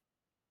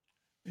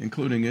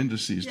 Including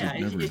indices that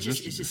never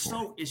existed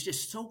before. It's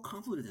just so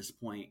convoluted at this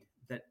point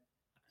that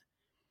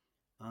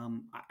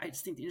I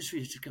just think the industry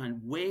has just gone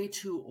way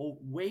too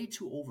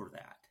over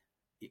that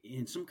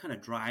in some kind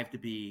of drive to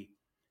be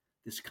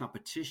this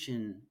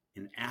competition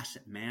in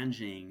asset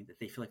managing that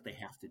they feel like they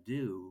have to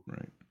do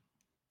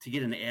to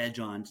get an edge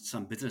on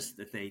some business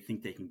that they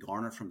think they can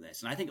garner from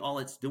this. And I think all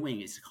it's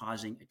doing is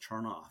causing a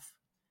turnoff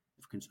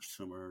of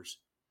consumers.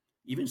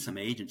 Even some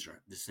agents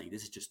are just saying,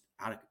 this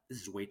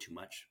is way too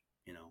much.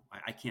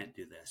 I can't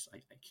do this. I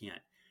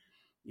can't,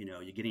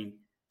 you're getting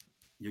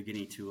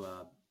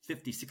to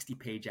 50, 60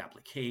 page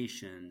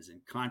applications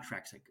and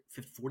contracts like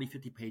 40,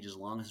 50 pages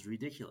long is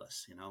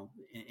ridiculous, and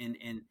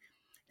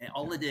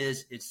all it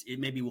is, it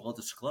may be well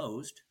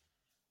disclosed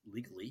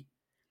legally,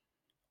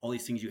 all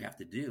these things you have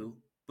to do,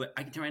 but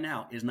I can tell you right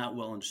now, it is not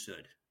well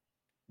understood.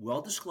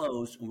 Well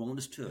disclosed and well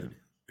understood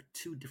are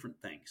two different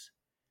things.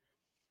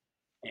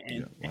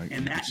 And,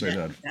 and that's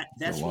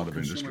what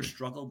consumers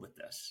struggle with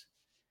this.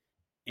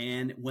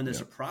 And when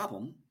there's a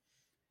problem,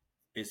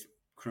 is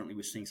currently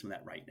we're seeing some of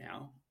that right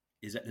now,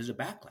 is that there's a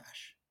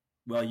backlash.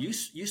 Well, you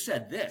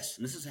said this,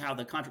 and this is how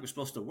the contract was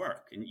supposed to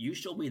work, and you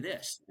showed me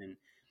this, and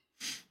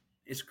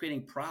it's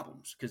creating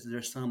problems because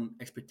there's some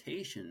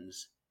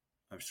expectations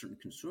of certain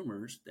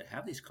consumers that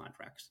have these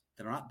contracts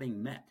that are not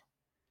being met.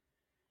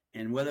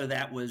 And whether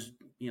that was,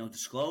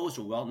 disclosed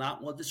or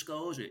not well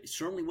disclosed, it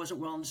certainly wasn't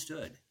well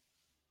understood.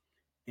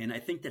 And I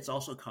think that's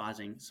also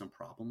causing some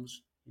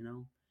problems,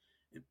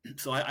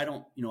 So I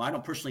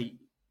don't personally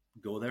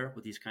go there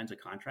with these kinds of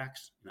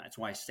contracts. That's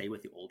why I stay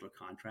with the older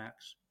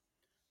contracts.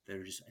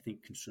 They're just, I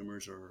think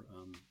consumers are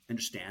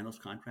understand those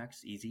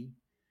contracts easy.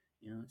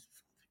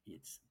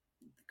 It's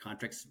the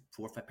contract's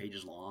 4 or 5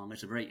 pages long.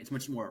 It's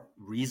much more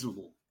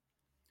reasonable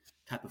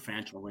type of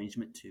financial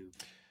arrangement to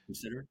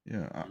consider.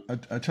 Yeah,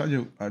 I tell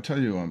you,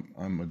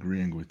 I'm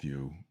agreeing with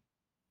you.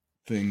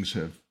 Things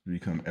have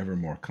become ever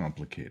more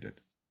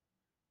complicated,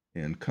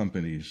 and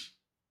companies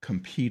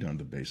compete on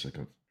the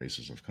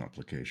basis of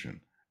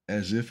complication,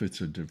 as if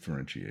it's a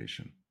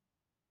differentiation,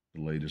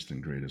 the latest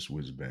and greatest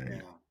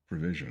whiz-bang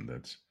provision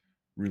that's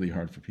really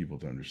hard for people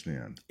to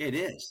understand. It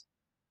is.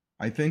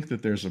 I think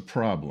that there's a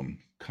problem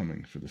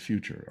coming for the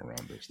future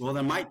around this. Well,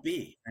 there might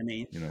be.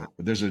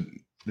 There's a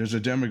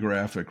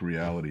demographic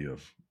reality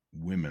of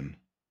women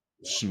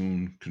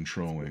soon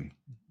controlling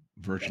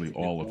virtually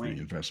all of the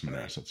investment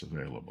assets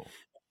available.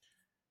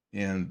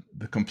 And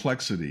the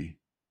complexity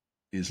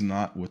is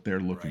not what they're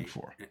looking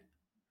for.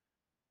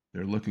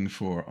 They're looking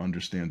for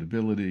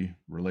understandability,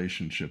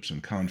 relationships,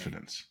 and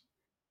confidence.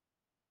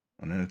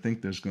 And I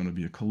think there's going to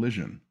be a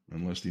collision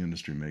unless the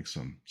industry makes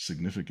some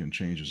significant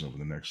changes over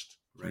the next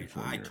 3-4 years.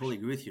 I totally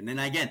agree with you. And then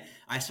again,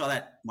 I saw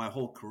that my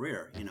whole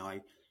career,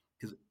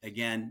 because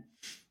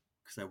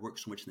I work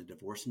so much in the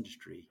divorce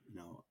industry,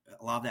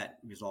 a lot of that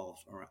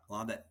resolves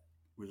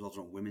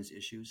on women's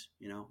issues,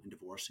 in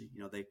divorcing.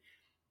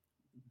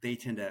 They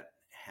tend to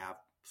have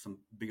some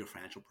bigger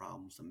financial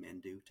problems than men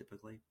do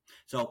typically.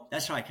 So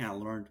that's how I kind of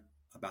learned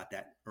about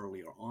that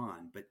earlier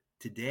on. But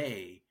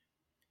today,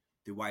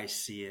 the way I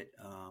see it,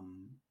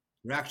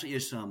 there actually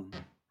is some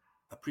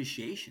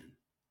appreciation,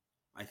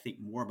 I think,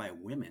 more by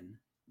women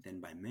than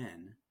by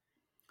men,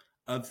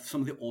 of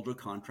some of the older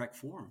contract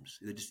forms.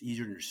 They're just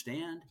easier to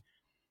understand.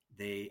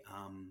 They,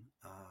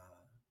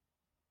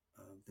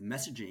 the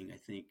messaging, I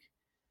think,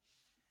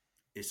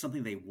 is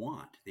something they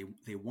want.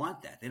 They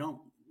want that. They don't,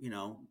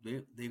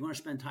 they want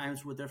to spend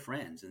times with their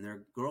friends and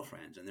their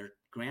girlfriends and their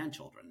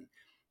grandchildren.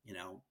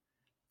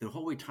 The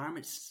whole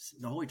retirement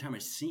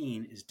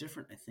scene is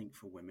different, I think,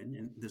 for women.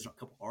 And there's a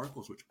couple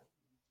articles which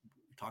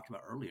we talked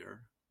about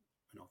earlier,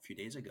 a few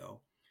days ago,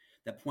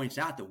 that points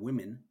out that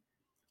women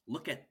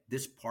look at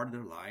this part of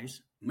their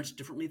lives much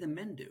differently than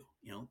men do.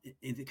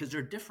 Because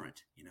they're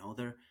different.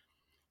 Their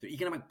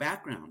economic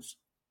backgrounds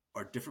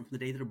are different from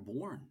the day they're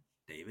born.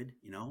 David,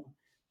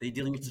 they're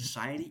dealing with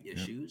society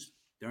issues.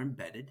 They're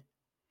embedded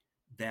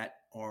that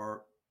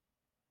are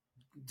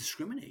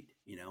discriminate,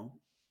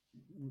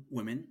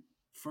 women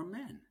from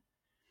men.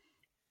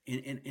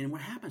 And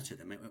what happens to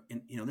them?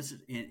 And this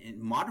is, and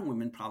modern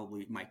women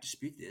probably might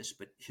dispute this,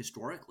 but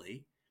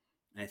historically,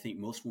 I think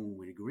most women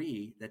would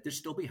agree that they're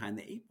still behind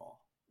the 8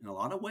 ball in a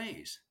lot of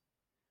ways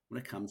when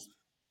it comes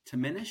to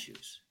men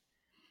issues.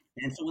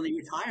 And so when they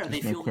retire,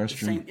 they feel the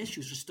same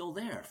issues are still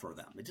there for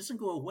them. It doesn't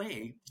go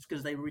away just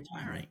because they're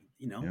retiring,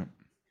 Yeah.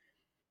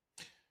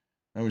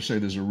 I would say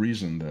there's a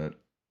reason that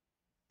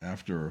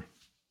after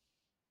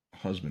a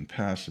husband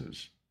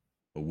passes,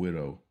 a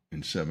widow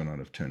in 7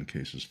 out of 10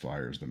 cases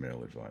fires the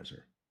male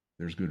advisor.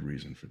 There's good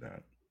reason for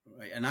that.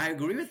 Right. And I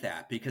agree with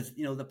that because,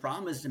 the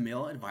problem is the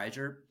male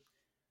advisor,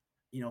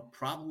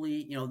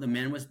 probably, the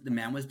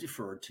man was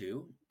deferred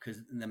to because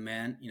the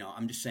man,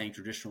 I'm just saying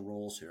traditional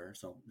roles here.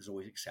 So there's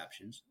always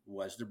exceptions,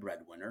 was the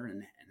breadwinner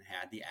and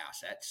had the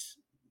assets,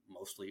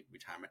 mostly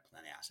retirement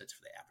plan assets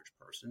for the average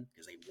person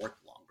because they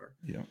worked longer.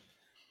 Yeah.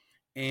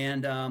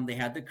 And they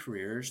had the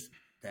careers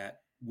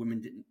that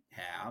women didn't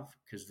have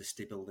because the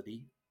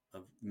stability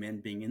of men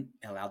being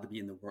allowed to be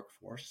in the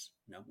workforce,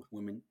 with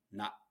women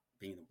not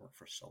being in the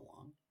workforce so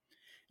long.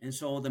 And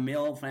so the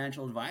male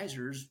financial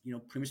advisors,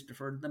 pretty much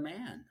deferred to the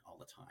man all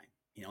the time,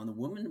 and the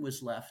woman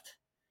was left,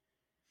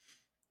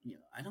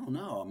 I don't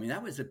know. I mean,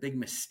 that was a big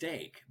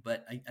mistake.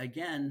 But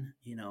again,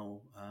 I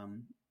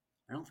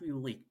don't think we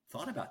really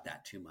thought about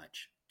that too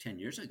much 10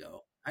 years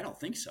ago. I don't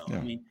think so. No.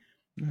 I mean,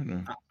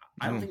 no.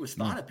 I don't think it was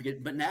thought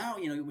of. But now,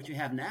 what you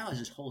have now is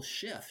this whole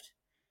shift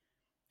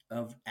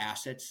of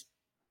assets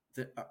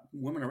that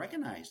women are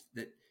recognized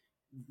that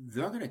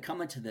they're going to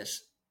come into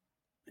this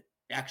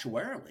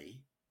actuarially.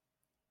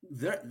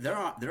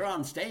 They're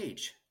on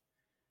stage.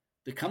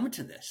 They're coming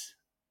to this.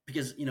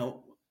 because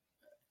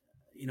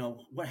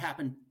what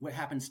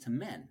happens to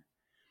men,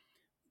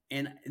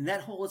 and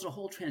there's a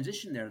whole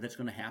transition there that's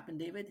going to happen,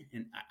 David.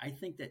 And I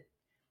think that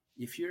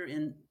if you're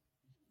in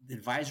the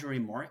advisory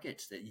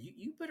markets, that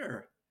you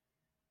better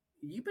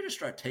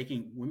start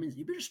taking women's.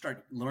 You better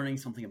start learning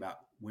something about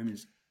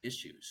women's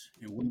issues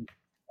and women to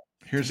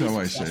Here's be how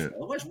I say successful. it,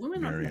 Otherwise,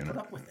 women aren't Gary, going to and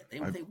put up with it.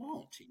 They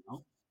won't.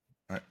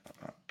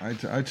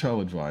 I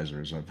tell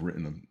advisors, I've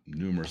written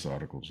numerous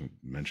articles and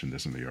mentioned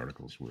this in the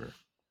articles, where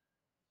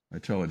I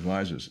tell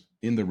advisors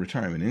in the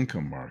retirement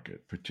income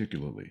market,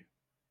 particularly,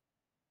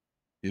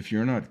 if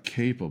you're not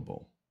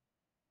capable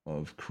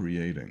of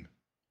creating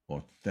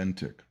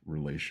authentic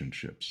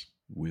relationships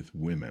with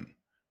women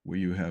where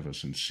you have a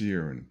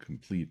sincere and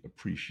complete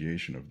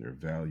appreciation of their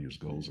values,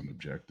 goals, and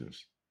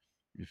objectives,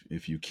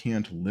 if you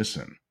can't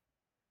listen,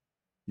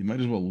 you might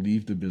as well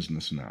leave the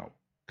business now,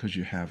 because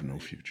you have no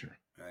future.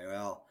 Right.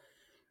 Well,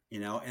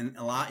 and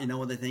a lot,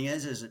 what the thing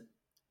is that,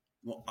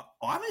 well,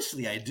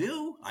 obviously I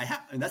do. I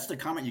have, and that's the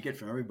comment you get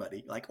from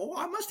everybody. Like, oh,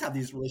 I must have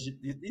these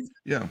relationships.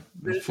 Yeah,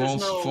 the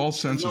false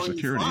sense of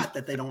security thought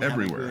that they don't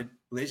everywhere. have a good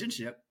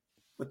relationship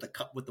with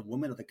the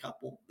woman of the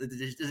couple. It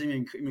just doesn't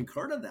even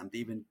occur to them to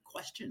even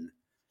question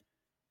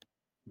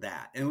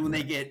that. And when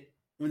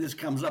when this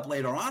comes up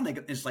later on,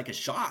 it's like a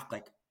shock.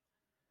 Like,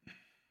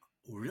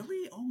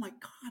 really? Oh my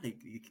God!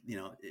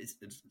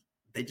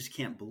 They just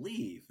can't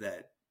believe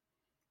that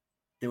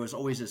there was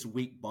always this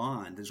weak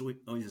bond. There's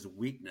always this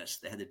weakness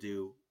that had to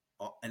do,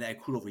 and that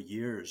accrued over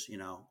years,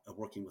 of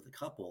working with a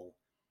couple.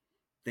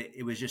 That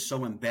it was just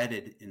so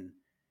embedded in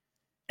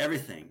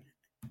everything,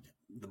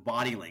 the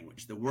body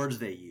language, the words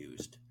they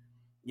used,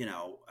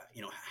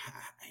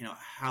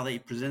 how they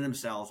present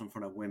themselves in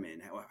front of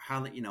women,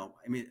 how they,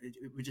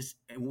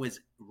 it was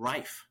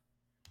rife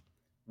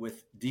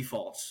with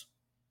defaults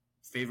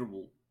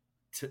favorable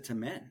to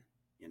men,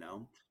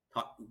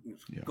 talk,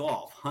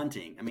 golf,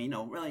 hunting.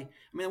 Really,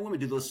 women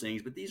do those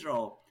things, but these are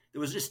all, there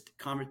was just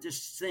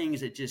things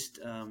that just,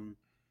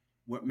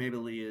 what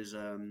maybe is,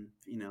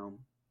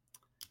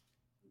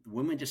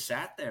 women just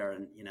sat there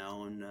and,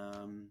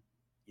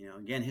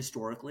 again,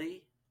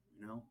 historically,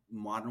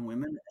 modern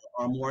women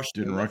are more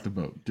didn't rock the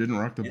boat.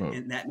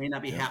 And that may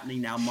not be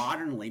happening now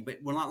modernly, but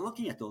we're not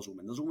looking at those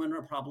women. Those women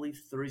are probably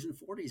 30s and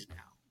 40s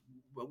now.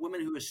 But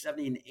women who are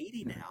 70 and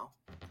 80 now,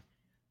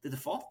 the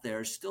default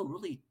there is still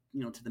really,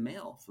 to the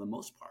male for the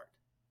most part.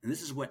 And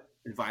this is what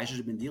advisors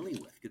have been dealing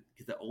with,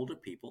 because the older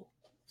people,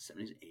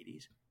 70s and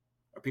 80s,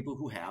 are people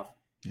who have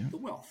the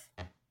wealth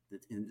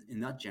in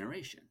that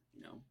generation,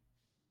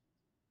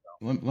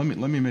 Let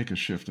me make a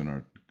shift in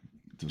our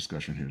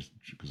discussion here,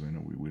 because I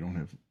know we don't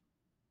have,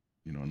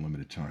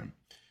 unlimited time.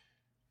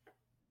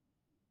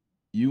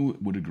 You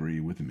would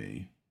agree with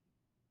me,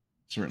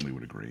 certainly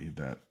would agree,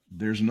 that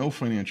there's no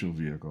financial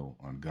vehicle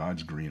on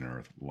God's green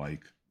earth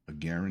like a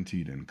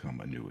guaranteed income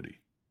annuity.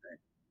 Right.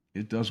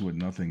 It does what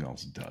nothing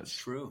else does. That's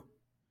true.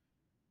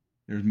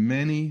 There's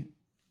many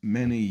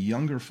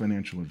younger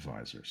financial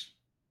advisors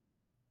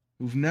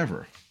who've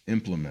never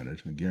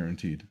implemented a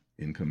guaranteed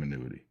income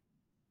annuity.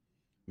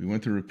 We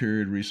went through a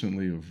period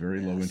recently of very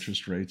low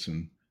interest rates,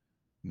 and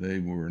they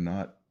were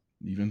not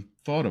even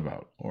thought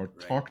about or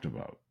talked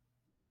about.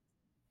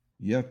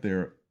 Yet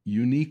they're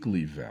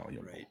uniquely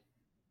valuable. Right.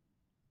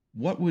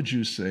 What would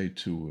you say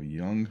to a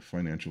young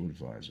financial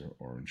advisor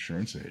or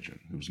insurance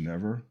agent who's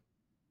never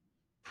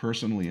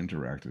personally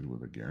interacted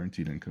with a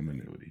guaranteed income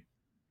annuity?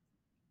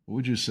 What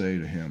would you say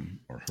to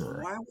him or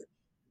her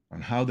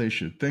on how they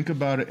should think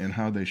about it and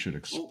how they should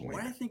explain it?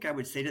 What I think I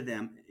would say to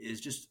them is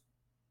just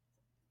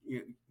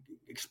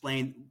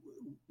explain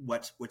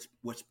what's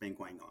been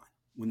going on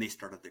when they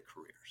started their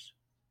careers.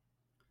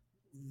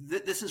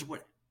 This is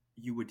what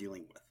you were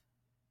dealing with.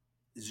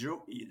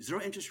 Zero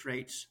interest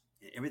rates.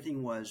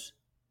 Everything was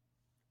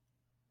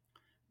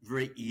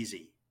very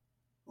easy,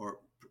 or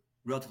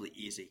relatively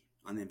easy,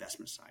 on the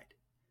investment side.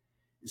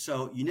 And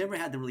so you never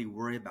had to really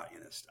worry about any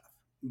of this stuff.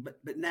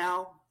 But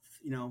now,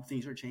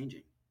 things are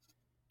changing.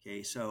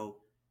 Okay, so,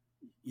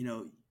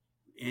 and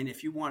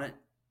if you want to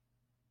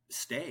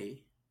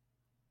stay,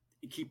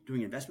 keep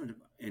doing investment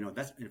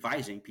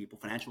advising people,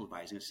 financial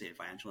advising,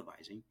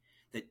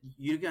 that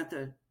you got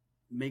to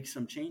make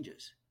some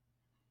changes.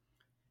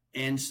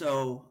 And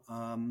so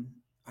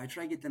I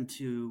try to get them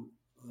to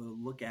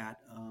look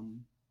at,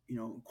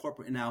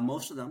 corporate. Now,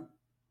 most of them,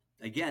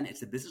 again,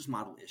 it's a business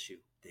model issue,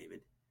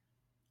 David.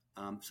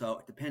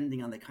 So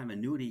depending on the kind of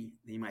annuity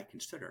they might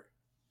consider,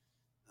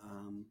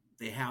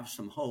 they have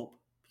some hope,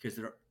 because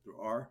there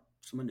are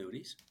some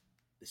annuities,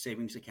 the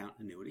savings account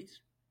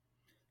annuities,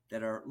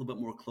 that are a little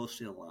bit more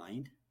closely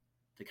aligned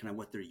to kind of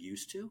what they're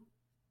used to.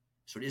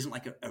 So it isn't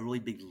like a really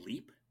big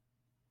leap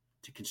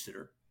to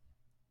consider.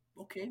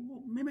 Okay,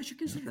 well, maybe I should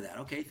consider that.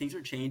 Okay, things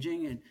are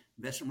changing and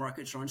investment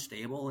markets are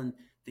unstable and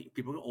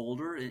people are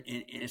older, and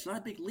it's not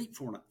a big leap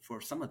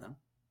for some of them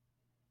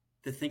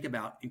to think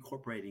about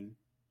incorporating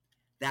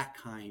that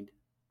kind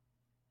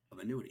of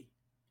annuity.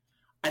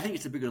 I think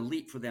it's a bigger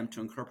leap for them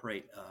to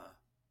incorporate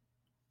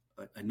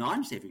a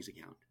non-savings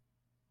account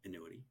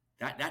annuity.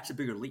 That's a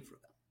bigger leap for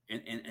them.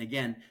 And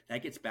again,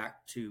 that gets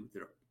back to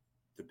their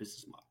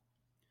business model.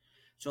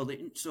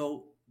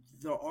 So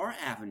there are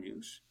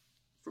avenues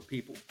for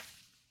people,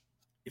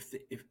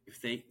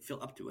 if they feel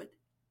up to it,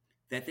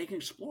 that they can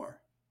explore.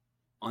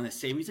 On the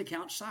savings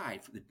account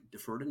side, for the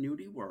deferred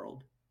annuity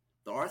world,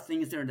 there are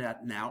things there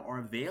that now are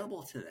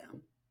available to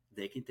them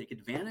they can take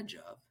advantage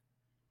of.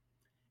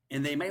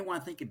 And they may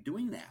want to think of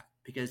doing that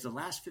because the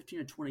last 15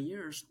 or 20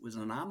 years was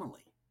an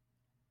anomaly.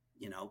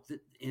 And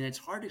it's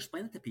hard to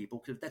explain it to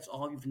people because that's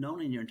all you've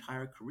known in your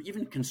entire career.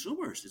 Even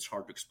consumers, it's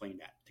hard to explain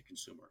that to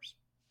consumers.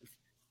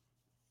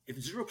 If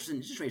 0%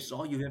 interest rate is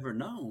all you've ever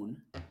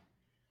known,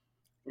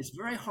 it's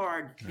very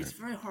hard. Right. It's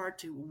very hard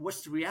to.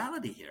 What's the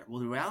reality here? Well,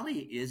 the reality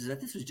is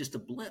that this was just a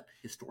blip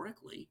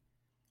historically,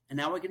 and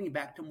now we're getting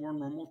back to more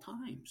normal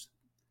times.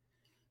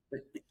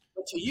 But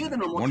to you, the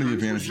normal one of the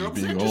advantages of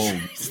being old,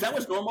 that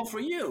was normal for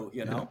you.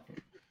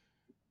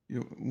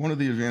 One of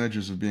the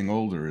advantages of being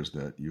older is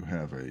that you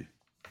have a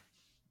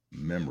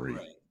memory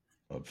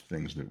of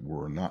things that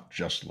were not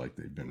just like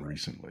they've been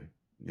recently.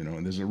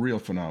 And there's a real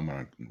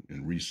phenomenon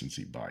in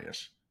recency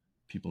bias.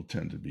 People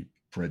tend to be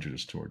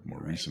prejudiced toward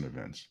more recent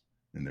events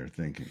in their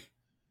thinking.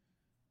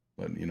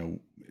 But,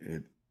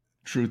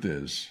 truth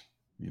is,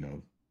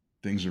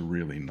 things are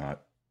really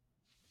not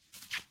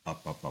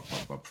up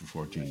for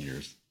 14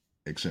 years,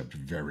 except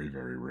very,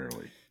 very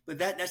rarely. But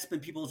that's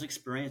been people's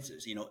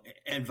experiences,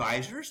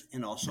 advisors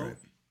and also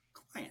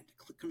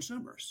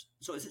consumers.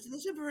 So this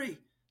is a very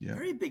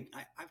big,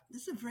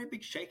 this is a very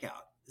big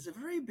shakeout. This is a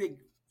very big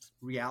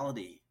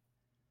reality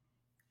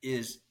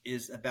is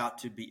about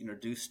to be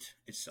introduced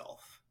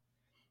itself.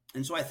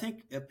 And so I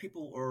think if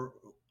people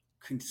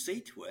can say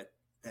to it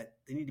that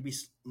they need to be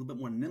a little bit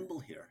more nimble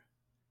here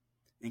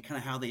and kind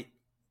of how they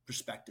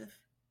perspective.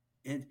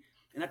 And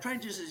I try to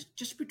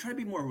just try to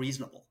be more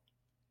reasonable.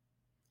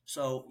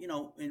 So,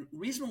 and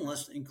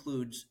reasonableness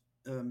includes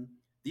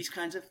these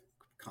kinds of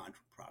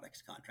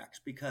contracts,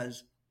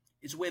 because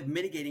it's a way of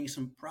mitigating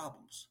some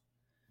problems.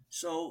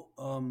 So,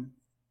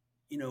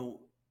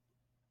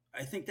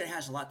 I think that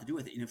has a lot to do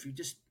with it. If you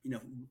just,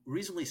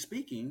 reasonably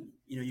speaking,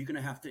 you're going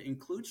to have to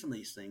include some of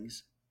these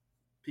things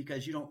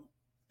because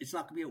it's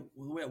not going to be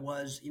the way it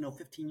was,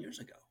 15 years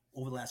ago,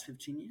 over the last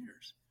 15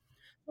 years.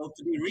 So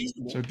to be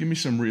reasonable. So give me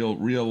some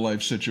real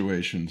life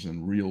situations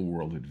and real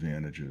world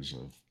advantages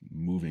of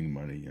moving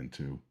money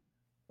into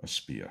a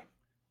SPIA.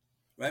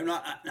 Right.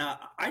 Now,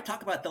 I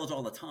talk about those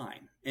all the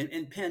time.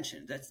 And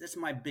pensions, that's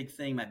my big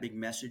thing, my big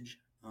message.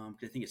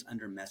 Because I think it's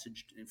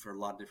under-messaged, and for a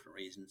lot of different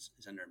reasons,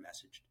 it's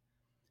under-messaged.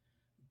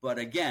 But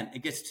again,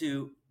 it gets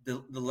to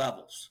the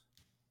levels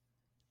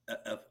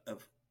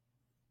of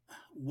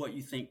what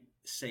you think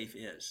safe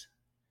is.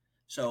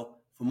 So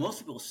for most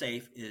people,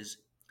 safe is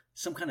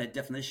some kind of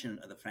definition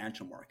of the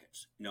financial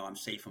markets. I'm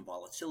safe from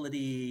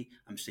volatility,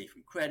 I'm safe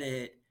from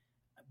credit.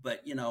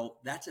 But,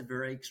 that's a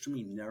very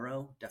extremely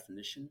narrow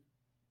definition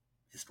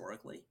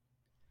historically.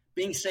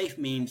 Being safe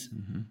means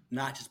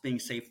not just being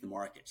safe from the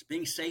markets.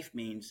 Being safe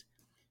means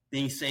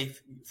being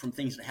safe from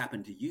things that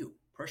happen to you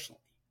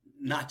personally,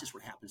 not just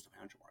what happens to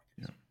financial markets.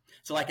 Yeah.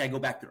 So like I go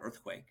back to the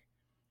earthquake,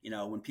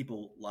 when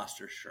people lost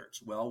their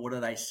shirts. Well, what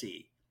did I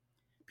see?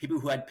 People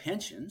who had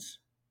pensions,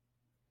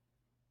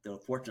 they were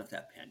fortunate enough to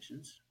have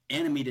pensions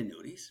and immediate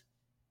annuities.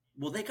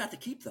 Well, they got to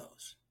keep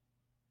those.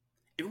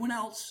 Everyone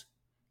else,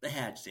 they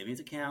had savings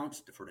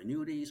accounts, deferred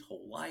annuities,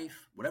 whole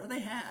life, whatever they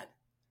had.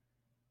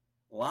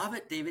 A lot of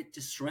it, David,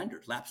 just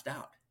surrendered, lapsed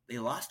out. They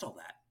lost all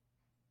that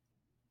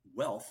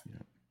wealth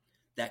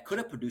that could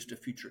have produced a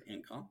future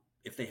income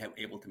if they had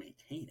able to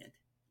maintain it.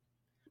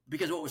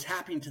 Because what was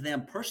happening to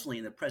them personally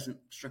in the present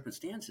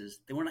circumstances,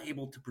 they were not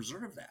able to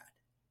preserve that.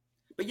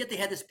 But yet they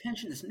had this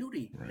pension, this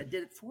annuity that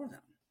did it for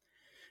them.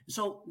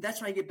 So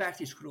that's when I get back to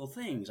these critical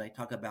things. I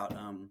talk about,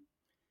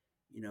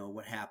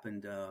 what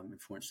happened in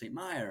Fort St.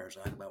 Myers.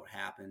 I talk about what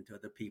happened to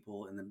other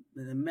people in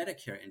the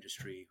Medicare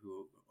industry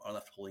who are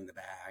left holding the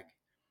bag.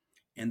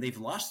 And they've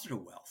lost their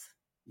wealth,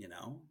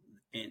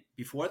 and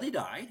before they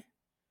died,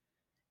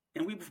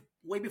 and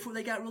way before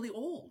they got really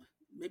old,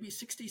 maybe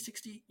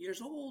 60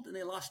 years old, and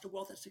they lost their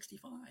wealth at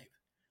 65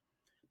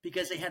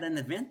 because they had an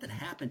event that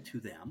happened to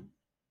them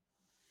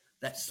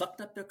that sucked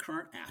up their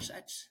current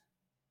assets,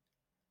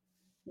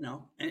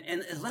 and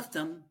it left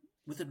them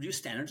with reduced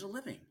standards of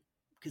living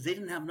because they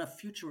didn't have enough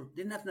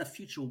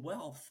future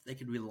wealth they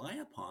could rely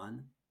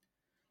upon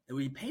that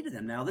would be paid to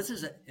them. Now, this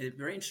is a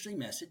very interesting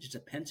message. It's a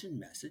pension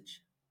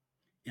message.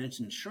 And it's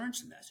an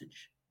insurance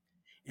message.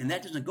 And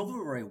that doesn't go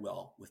very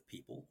well with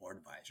people or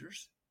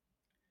advisors.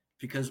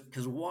 Because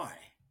why?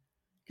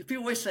 Because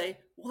people always say,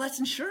 well, that's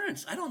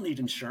insurance. I don't need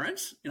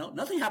insurance.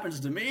 Nothing happens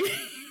to me.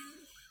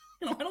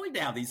 I don't need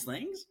to have these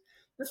things.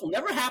 This will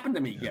never happen to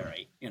me,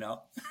 Gary.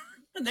 The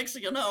next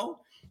thing you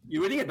know,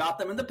 you're reading about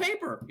them in the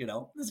paper.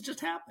 This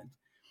just happened.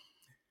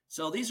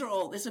 So this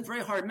is a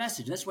very hard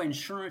message. And that's why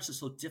insurance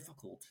is so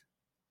difficult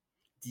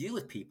to deal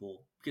with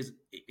people, because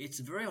it's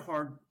very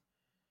hard.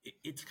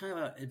 It's kind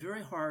of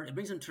very hard. It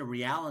brings them to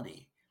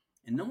reality.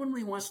 And no one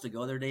really wants to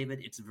go there,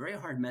 David. It's a very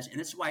hard mess. And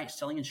that's why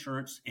selling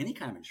insurance, any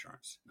kind of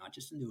insurance, not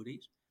just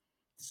annuities,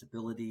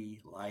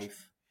 disability,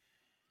 life,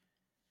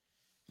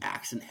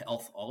 accident,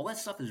 health, all that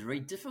stuff is very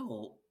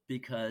difficult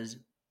because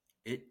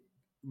it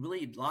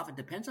really, a lot of it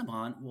depends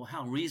upon, well,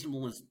 how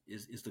reasonable is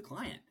the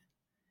client?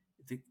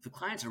 If the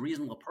client's a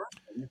reasonable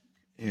person,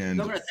 they're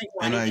going to think,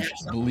 well, I And need I to have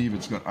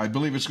something.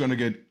 believe it's going to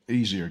get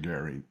easier,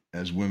 Gary,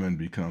 as women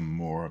become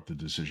more of the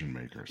decision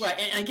makers. Right.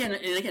 And again,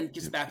 it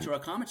gets back to our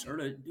comments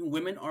earlier.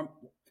 Women are,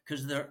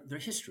 because their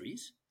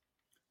histories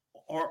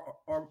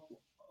are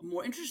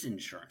more interested in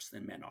insurance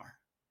than men are,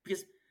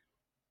 because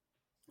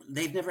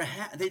they've never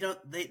had,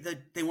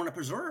 they want to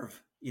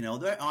preserve,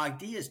 their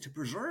idea is to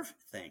preserve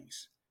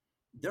things.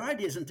 Their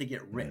idea isn't to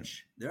get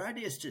rich. Right. Their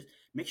idea is to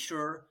make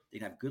sure they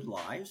can have good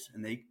lives,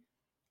 and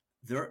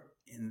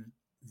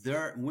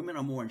their women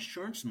are more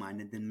insurance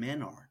minded than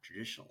men are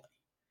traditionally.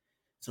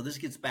 So this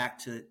gets back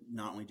to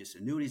not only just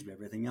annuities, but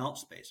everything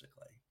else,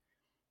 basically.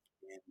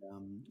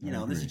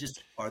 And, this is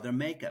just part of their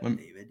makeup,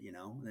 David.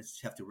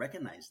 Let's have to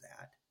recognize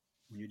that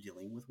when you're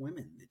dealing with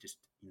women. They just,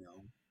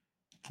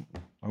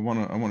 I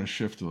want to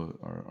shift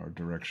our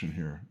direction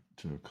here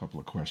to a couple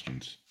of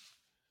questions.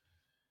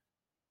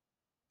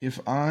 If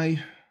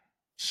I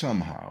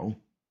somehow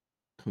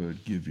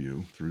could give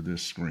you through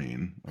this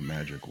screen a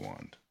magic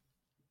wand,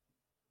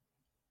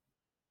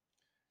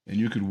 and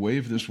you could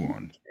wave this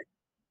wand,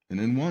 and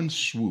in one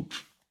swoop,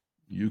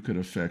 you could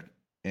affect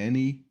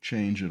any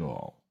change at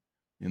all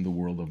in the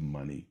world of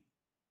money,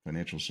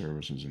 financial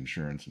services,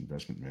 insurance,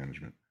 investment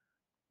management,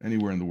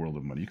 anywhere in the world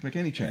of money. You can make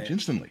any change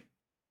instantly.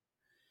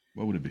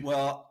 What would it be?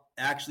 Well,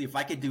 actually, if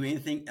I could do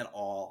anything at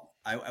all,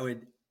 I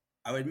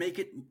would make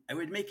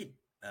it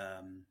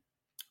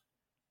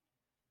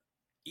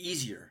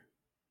easier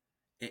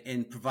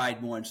and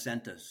provide more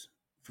incentives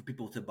for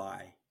people to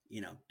buy,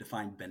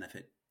 defined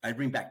benefit. I'd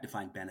bring back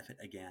defined benefit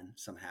again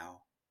somehow.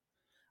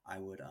 I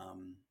would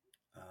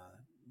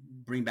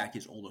bring back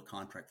his older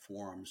contract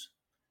forms,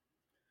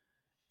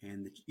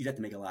 and you'd have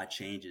to make a lot of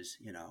changes,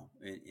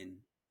 in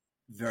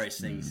various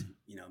things,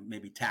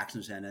 maybe tax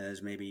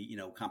incentives, maybe,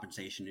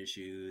 compensation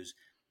issues,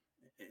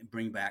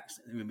 bring back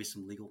maybe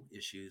some legal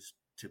issues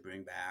to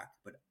bring back,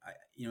 but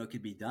it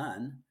could be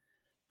done,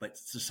 but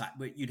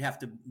you'd have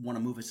to want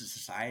to move as a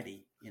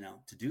society,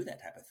 to do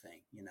that type of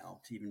thing,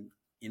 to even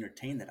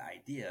entertain that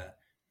idea.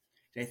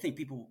 I think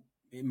people,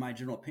 in my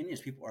general opinion,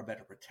 is people are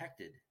better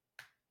protected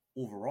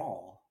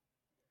overall.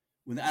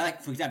 For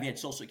example, you had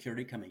Social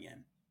Security coming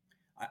in.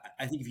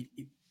 I think if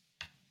you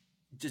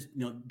just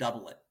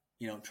double it,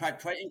 try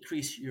to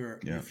increase your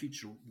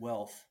future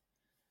wealth,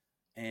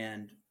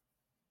 and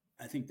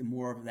I think the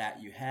more of that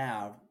you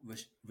have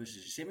versus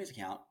your savings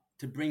account,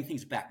 to bring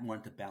things back more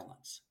into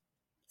balance.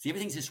 See,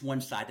 everything's just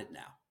one-sided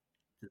now.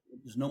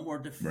 There's no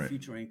more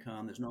future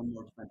income. There's no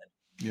more dependent.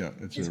 Yeah,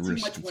 it's a too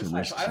risk. much It's a one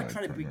risk side. So I would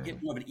side try to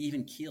get more of an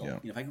even keel.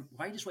 Yeah. If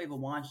I just wave a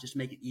wand, just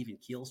make it even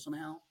keel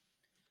somehow,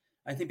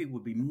 I think people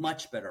would be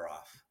much better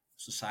off,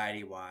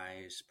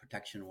 society-wise,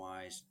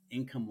 protection-wise,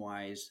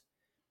 income-wise,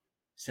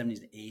 70s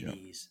to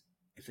 80s,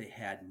 if they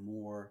had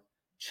more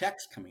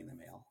checks coming in the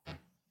mail.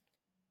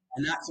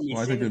 And not so many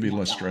I think there'd be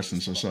less balances stress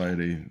in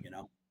society,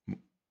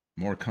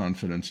 more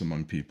confidence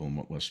among people,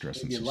 and less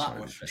stress in There'd be society. a lot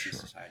more stress in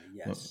society.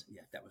 Yes,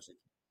 that was it.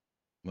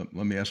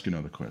 Let me ask you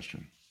another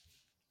question.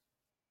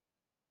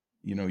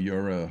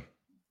 You're an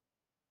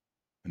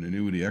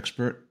annuity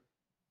expert,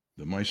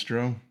 the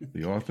maestro,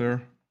 the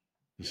author,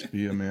 the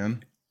spear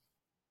man,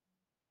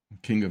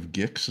 king of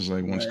geeks, as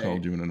I once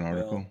called you in an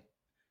article. Well,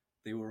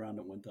 they were around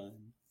at one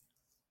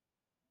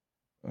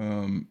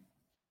time.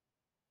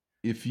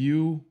 If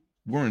you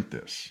weren't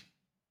this,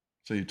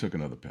 say you took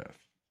another path,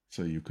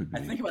 so you could be.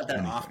 I think about that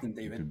anything. often,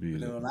 David. You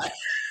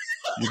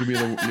could be.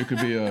 You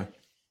could be a.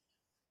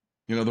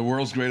 The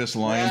world's greatest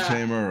lion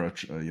tamer, or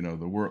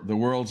the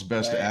world's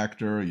best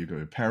actor. You could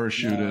be a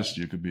parachutist.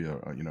 You could be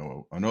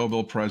a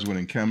Nobel Prize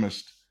winning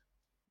chemist.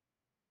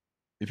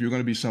 If you're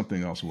going to be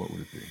something else, what would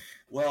it be?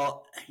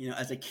 Well,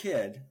 as a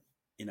kid,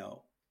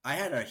 I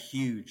had a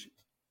huge.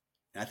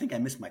 I think I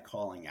missed my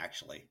calling.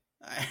 Actually,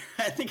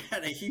 I think I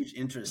had a huge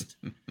interest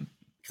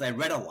because I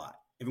read a lot.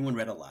 Everyone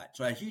read a lot,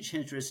 so I had a huge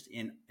interest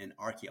in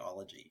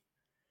archaeology.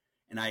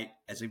 And I,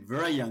 as a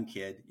very young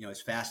kid,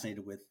 was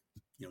fascinated with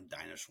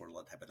dinosaurs, a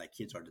lot of type, like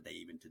kids are today,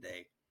 even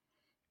today.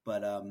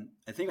 But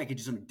I think I could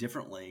do something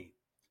differently.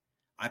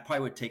 I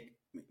probably would take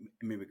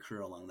maybe a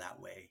career along that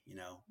way,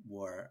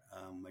 where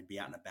I'd be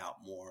out and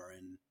about more.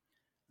 And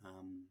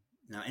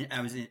now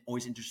I was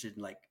always interested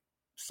in like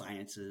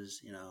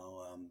sciences,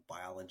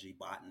 biology,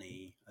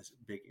 botany. I was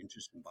a big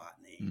interest in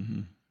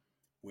botany,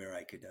 where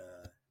I could.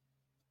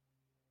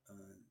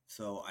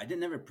 So I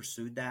never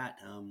pursued that.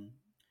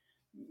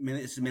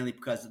 This is mainly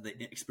because of the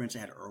experience I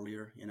had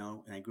earlier, and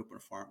I grew up on a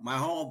farm. My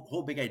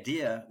whole big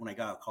idea when I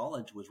got out of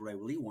college was what I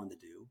really wanted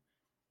to do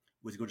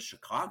was go to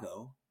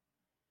Chicago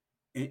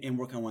and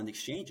work on one of the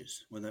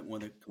exchanges, one of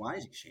the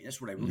commodities exchange. That's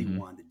what I really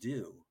wanted to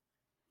do.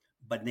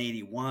 But in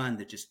 '81,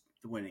 there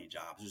weren't any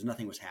jobs.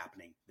 Nothing was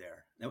happening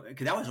there.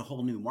 Because that was a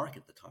whole new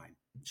market at the time.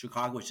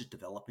 Chicago was just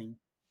developing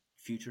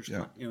futures.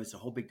 It's a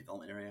whole big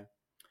development area.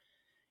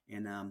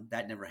 And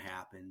that never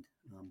happened.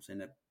 So I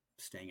ended up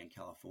staying in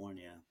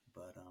California.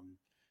 But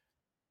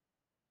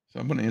So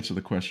I'm going to answer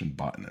the question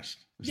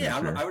botanist. Is yeah,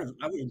 that fair? I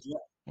would enjoy.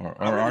 Or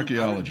I would have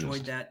archaeologist?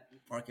 enjoyed that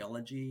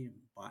archaeology.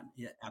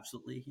 Yeah,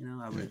 absolutely.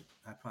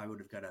 I probably would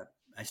have got a.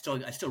 I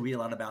still read a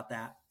lot about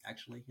that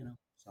actually.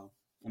 So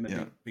I'm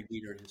a big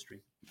reader in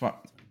history.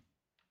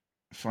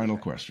 Final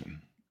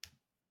question.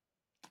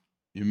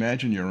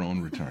 Imagine your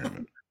own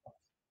retirement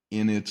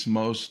in its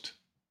most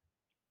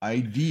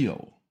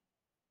ideal,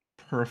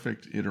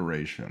 perfect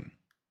iteration.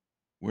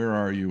 Where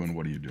are you and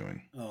what are you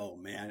doing? Oh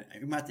man,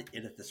 I'm about to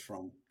edit this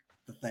from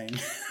the thing.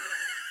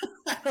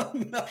 I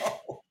don't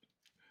know.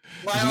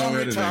 My own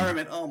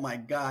retirement. Oh my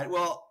God.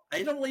 Well,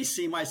 I don't really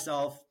see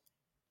myself.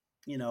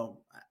 I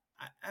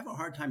have a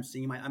hard time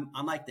seeing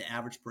I'm like the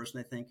average person,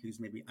 I think, who's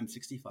maybe I'm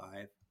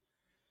 65,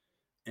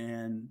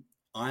 and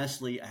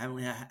honestly, I haven't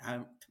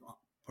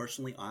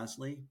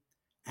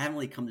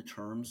really come to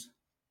terms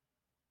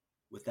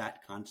with that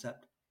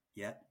concept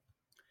yet.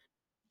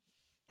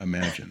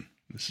 Imagine.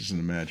 This is an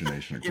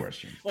imagination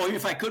question.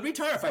 If I could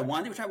retire, if I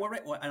wanted to retire,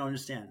 I don't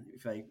understand.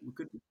 If I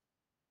could.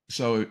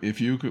 So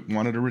if you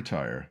wanted to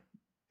retire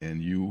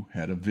and you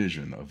had a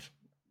vision of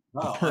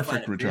the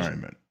perfect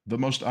retirement, the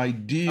most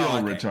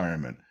ideal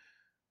retirement,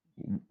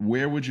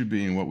 where would you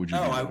be and what would you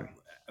be doing?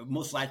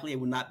 Most likely, I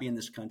would not be in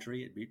this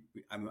country.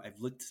 I've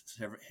looked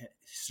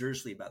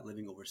seriously about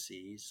living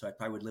overseas, so I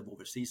probably would live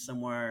overseas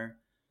somewhere.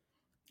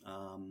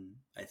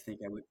 I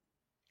think I would.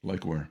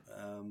 Like where?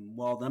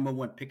 Well, the number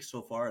one pick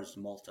so far is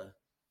Malta,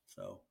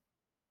 so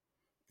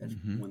that's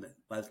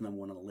that's number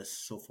one on the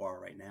list so far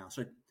right now.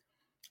 So I'd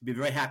be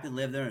very happy to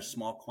live there in a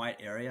small, quiet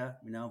area.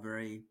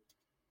 Very.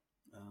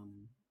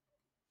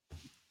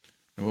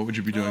 And what would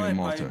you be doing in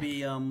Malta? I'd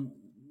be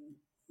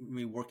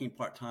working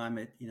part time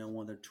at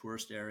one of the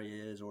tourist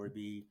areas, or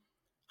be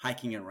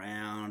hiking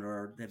around,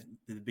 or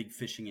the big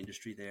fishing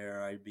industry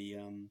there. I'd be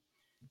on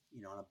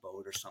a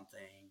boat or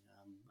something.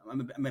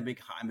 I'm a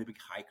big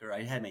hiker.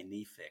 I had my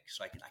knee fixed,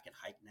 so I can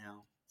hike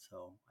now.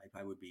 So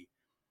I would be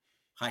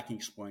hiking,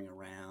 exploring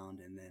around,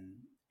 and then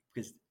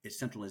because it's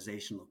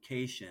centralization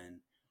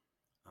location,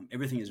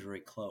 everything is very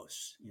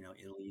close.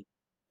 Italy.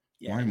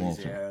 Yeah, why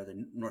Malta? There,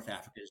 the North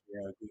Africa is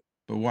there.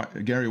 But why,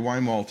 Gary? Why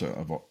Malta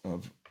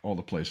of all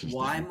the places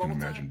that you can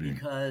imagine being?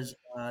 Because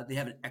they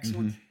have an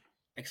excellent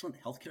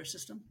healthcare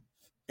system.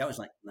 That was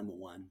like number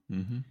one.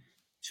 Mm-hmm.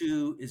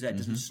 2 is that it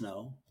doesn't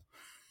snow.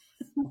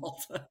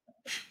 Malta.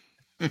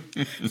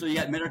 So you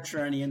got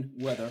Mediterranean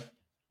weather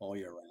all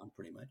year round,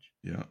 pretty much.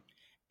 Yeah.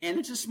 And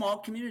it's a small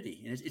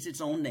community. It's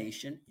its own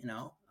nation.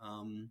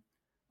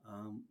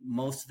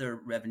 Most of their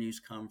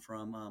revenues come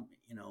from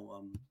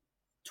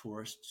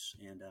tourists,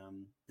 and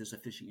there's a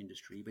fishing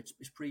industry, but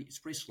it's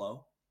pretty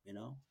slow.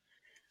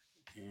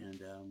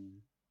 And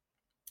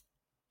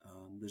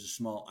there's a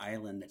small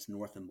island that's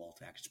north of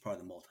Malta. Actually, it's part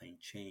of the Maltine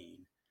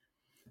chain.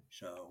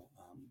 So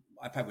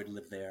I probably would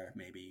live there.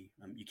 Maybe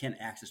you can't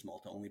access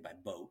Malta only by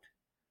boat.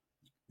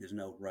 There's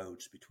no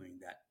roads between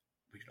that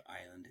particular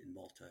island and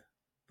Malta,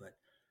 but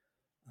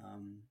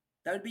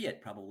that would be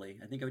it. Probably,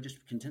 I think I would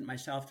just content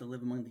myself to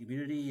live among the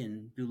community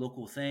and do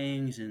local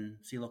things and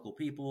see local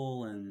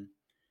people, and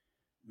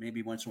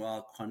maybe once in a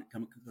while come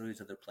to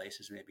these other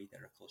places maybe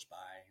that are close by,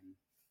 and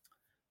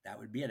that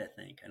would be it. I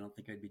think. I don't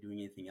think I'd be doing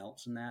anything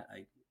else in that.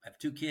 I have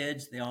 2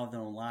 kids. They all have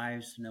their own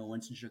lives.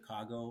 One's in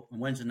Chicago,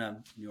 and one's in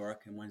New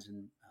York, and one's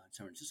in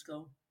San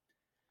Francisco.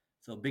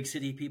 So big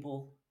city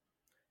people,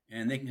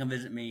 and they can come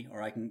visit me,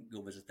 or I can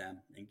go visit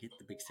them and get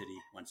the big city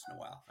once in a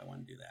while if I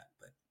want to do that.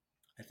 But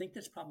I think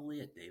that's probably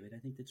it, David. I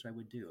think that's what I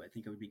would do. I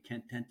think I would be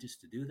content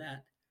just to do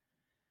that.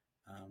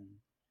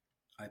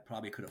 I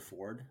probably could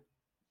afford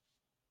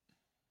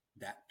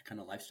that kind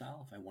of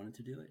lifestyle if I wanted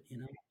to do it,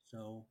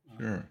 So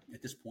sure.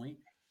 At this point.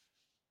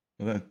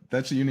 Well,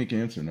 that's a unique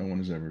answer. No one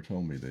has ever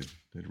told me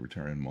they'd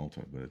retire in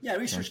Malta, but I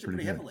researched it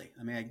pretty heavily.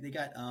 I mean, they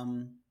got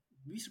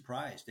you'd be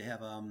surprised. They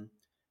have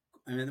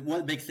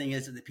one big thing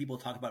is that people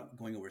talk about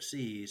going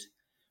overseas.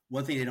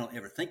 One thing they don't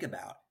ever think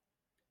about,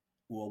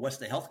 well, what's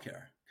the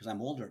healthcare? Because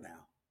I'm older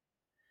now,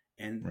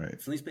 and some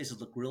of these places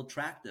look real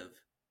attractive.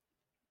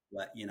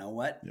 But you know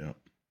what? Yeah.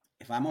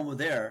 If I'm over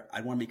there,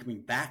 I want to be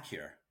coming back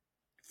here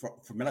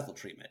for medical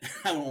treatment.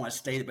 I don't want to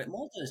stay there. But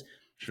Malta is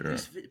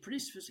pretty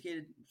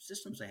sophisticated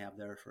systems they have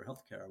there for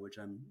healthcare, which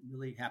I'm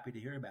really happy to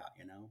hear about.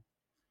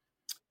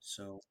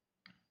 So.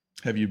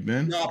 Have you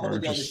been? No, I'll probably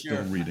go this year.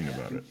 Still reading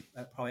about it.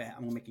 I'm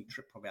gonna make a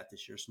trip probably out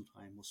this year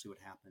sometime. We'll see what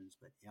happens,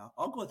 but yeah,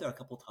 I'll go there a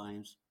couple of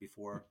times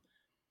before,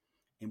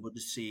 and we'll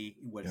just see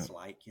what it's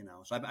like.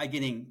 So I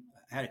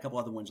had a couple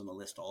other ones on the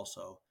list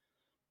also,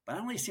 but I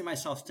don't really see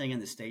myself staying in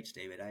the States,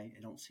 David. I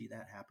don't see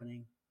that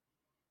happening.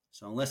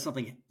 So unless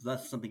something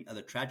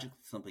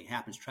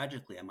happens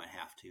tragically, I might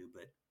have to.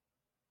 But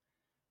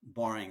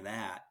barring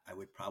that, I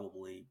would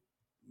probably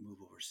move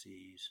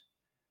overseas.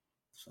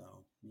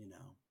 So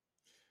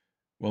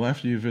Well,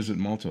 after you visit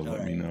Malta,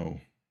 let me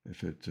know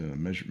if it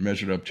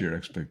measured up to your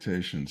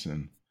expectations.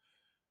 And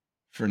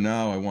for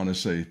now, I want to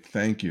say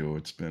thank you.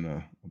 It's been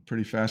a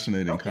pretty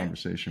fascinating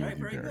conversation with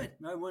you, Gary. Very good.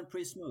 No, it went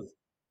pretty smooth.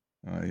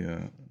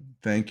 I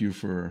thank you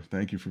for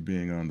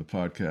being on the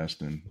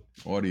podcast, and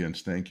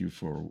audience, thank you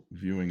for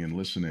viewing and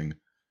listening.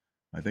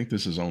 I think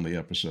this is only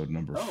episode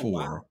number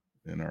 4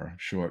 in our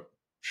short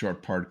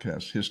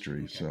podcast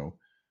history. Okay. So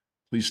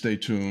please stay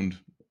tuned.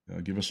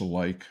 Give us a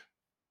like,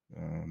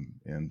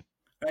 and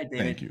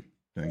thank you.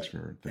 Thanks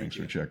for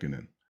checking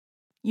in.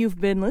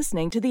 You've been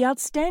listening to the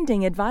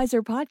Outstanding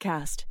Advisor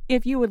Podcast.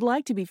 If you would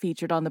like to be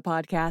featured on the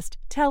podcast,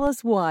 tell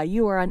us why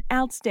you are an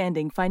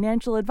outstanding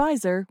financial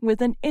advisor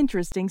with an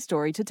interesting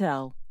story to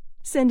tell.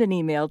 Send an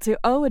email to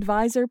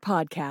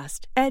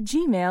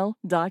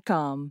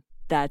oadvisorpodcast@gmail.com.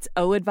 That's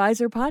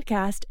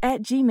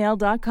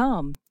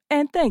oadvisorpodcast@gmail.com.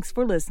 And thanks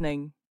for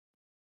listening.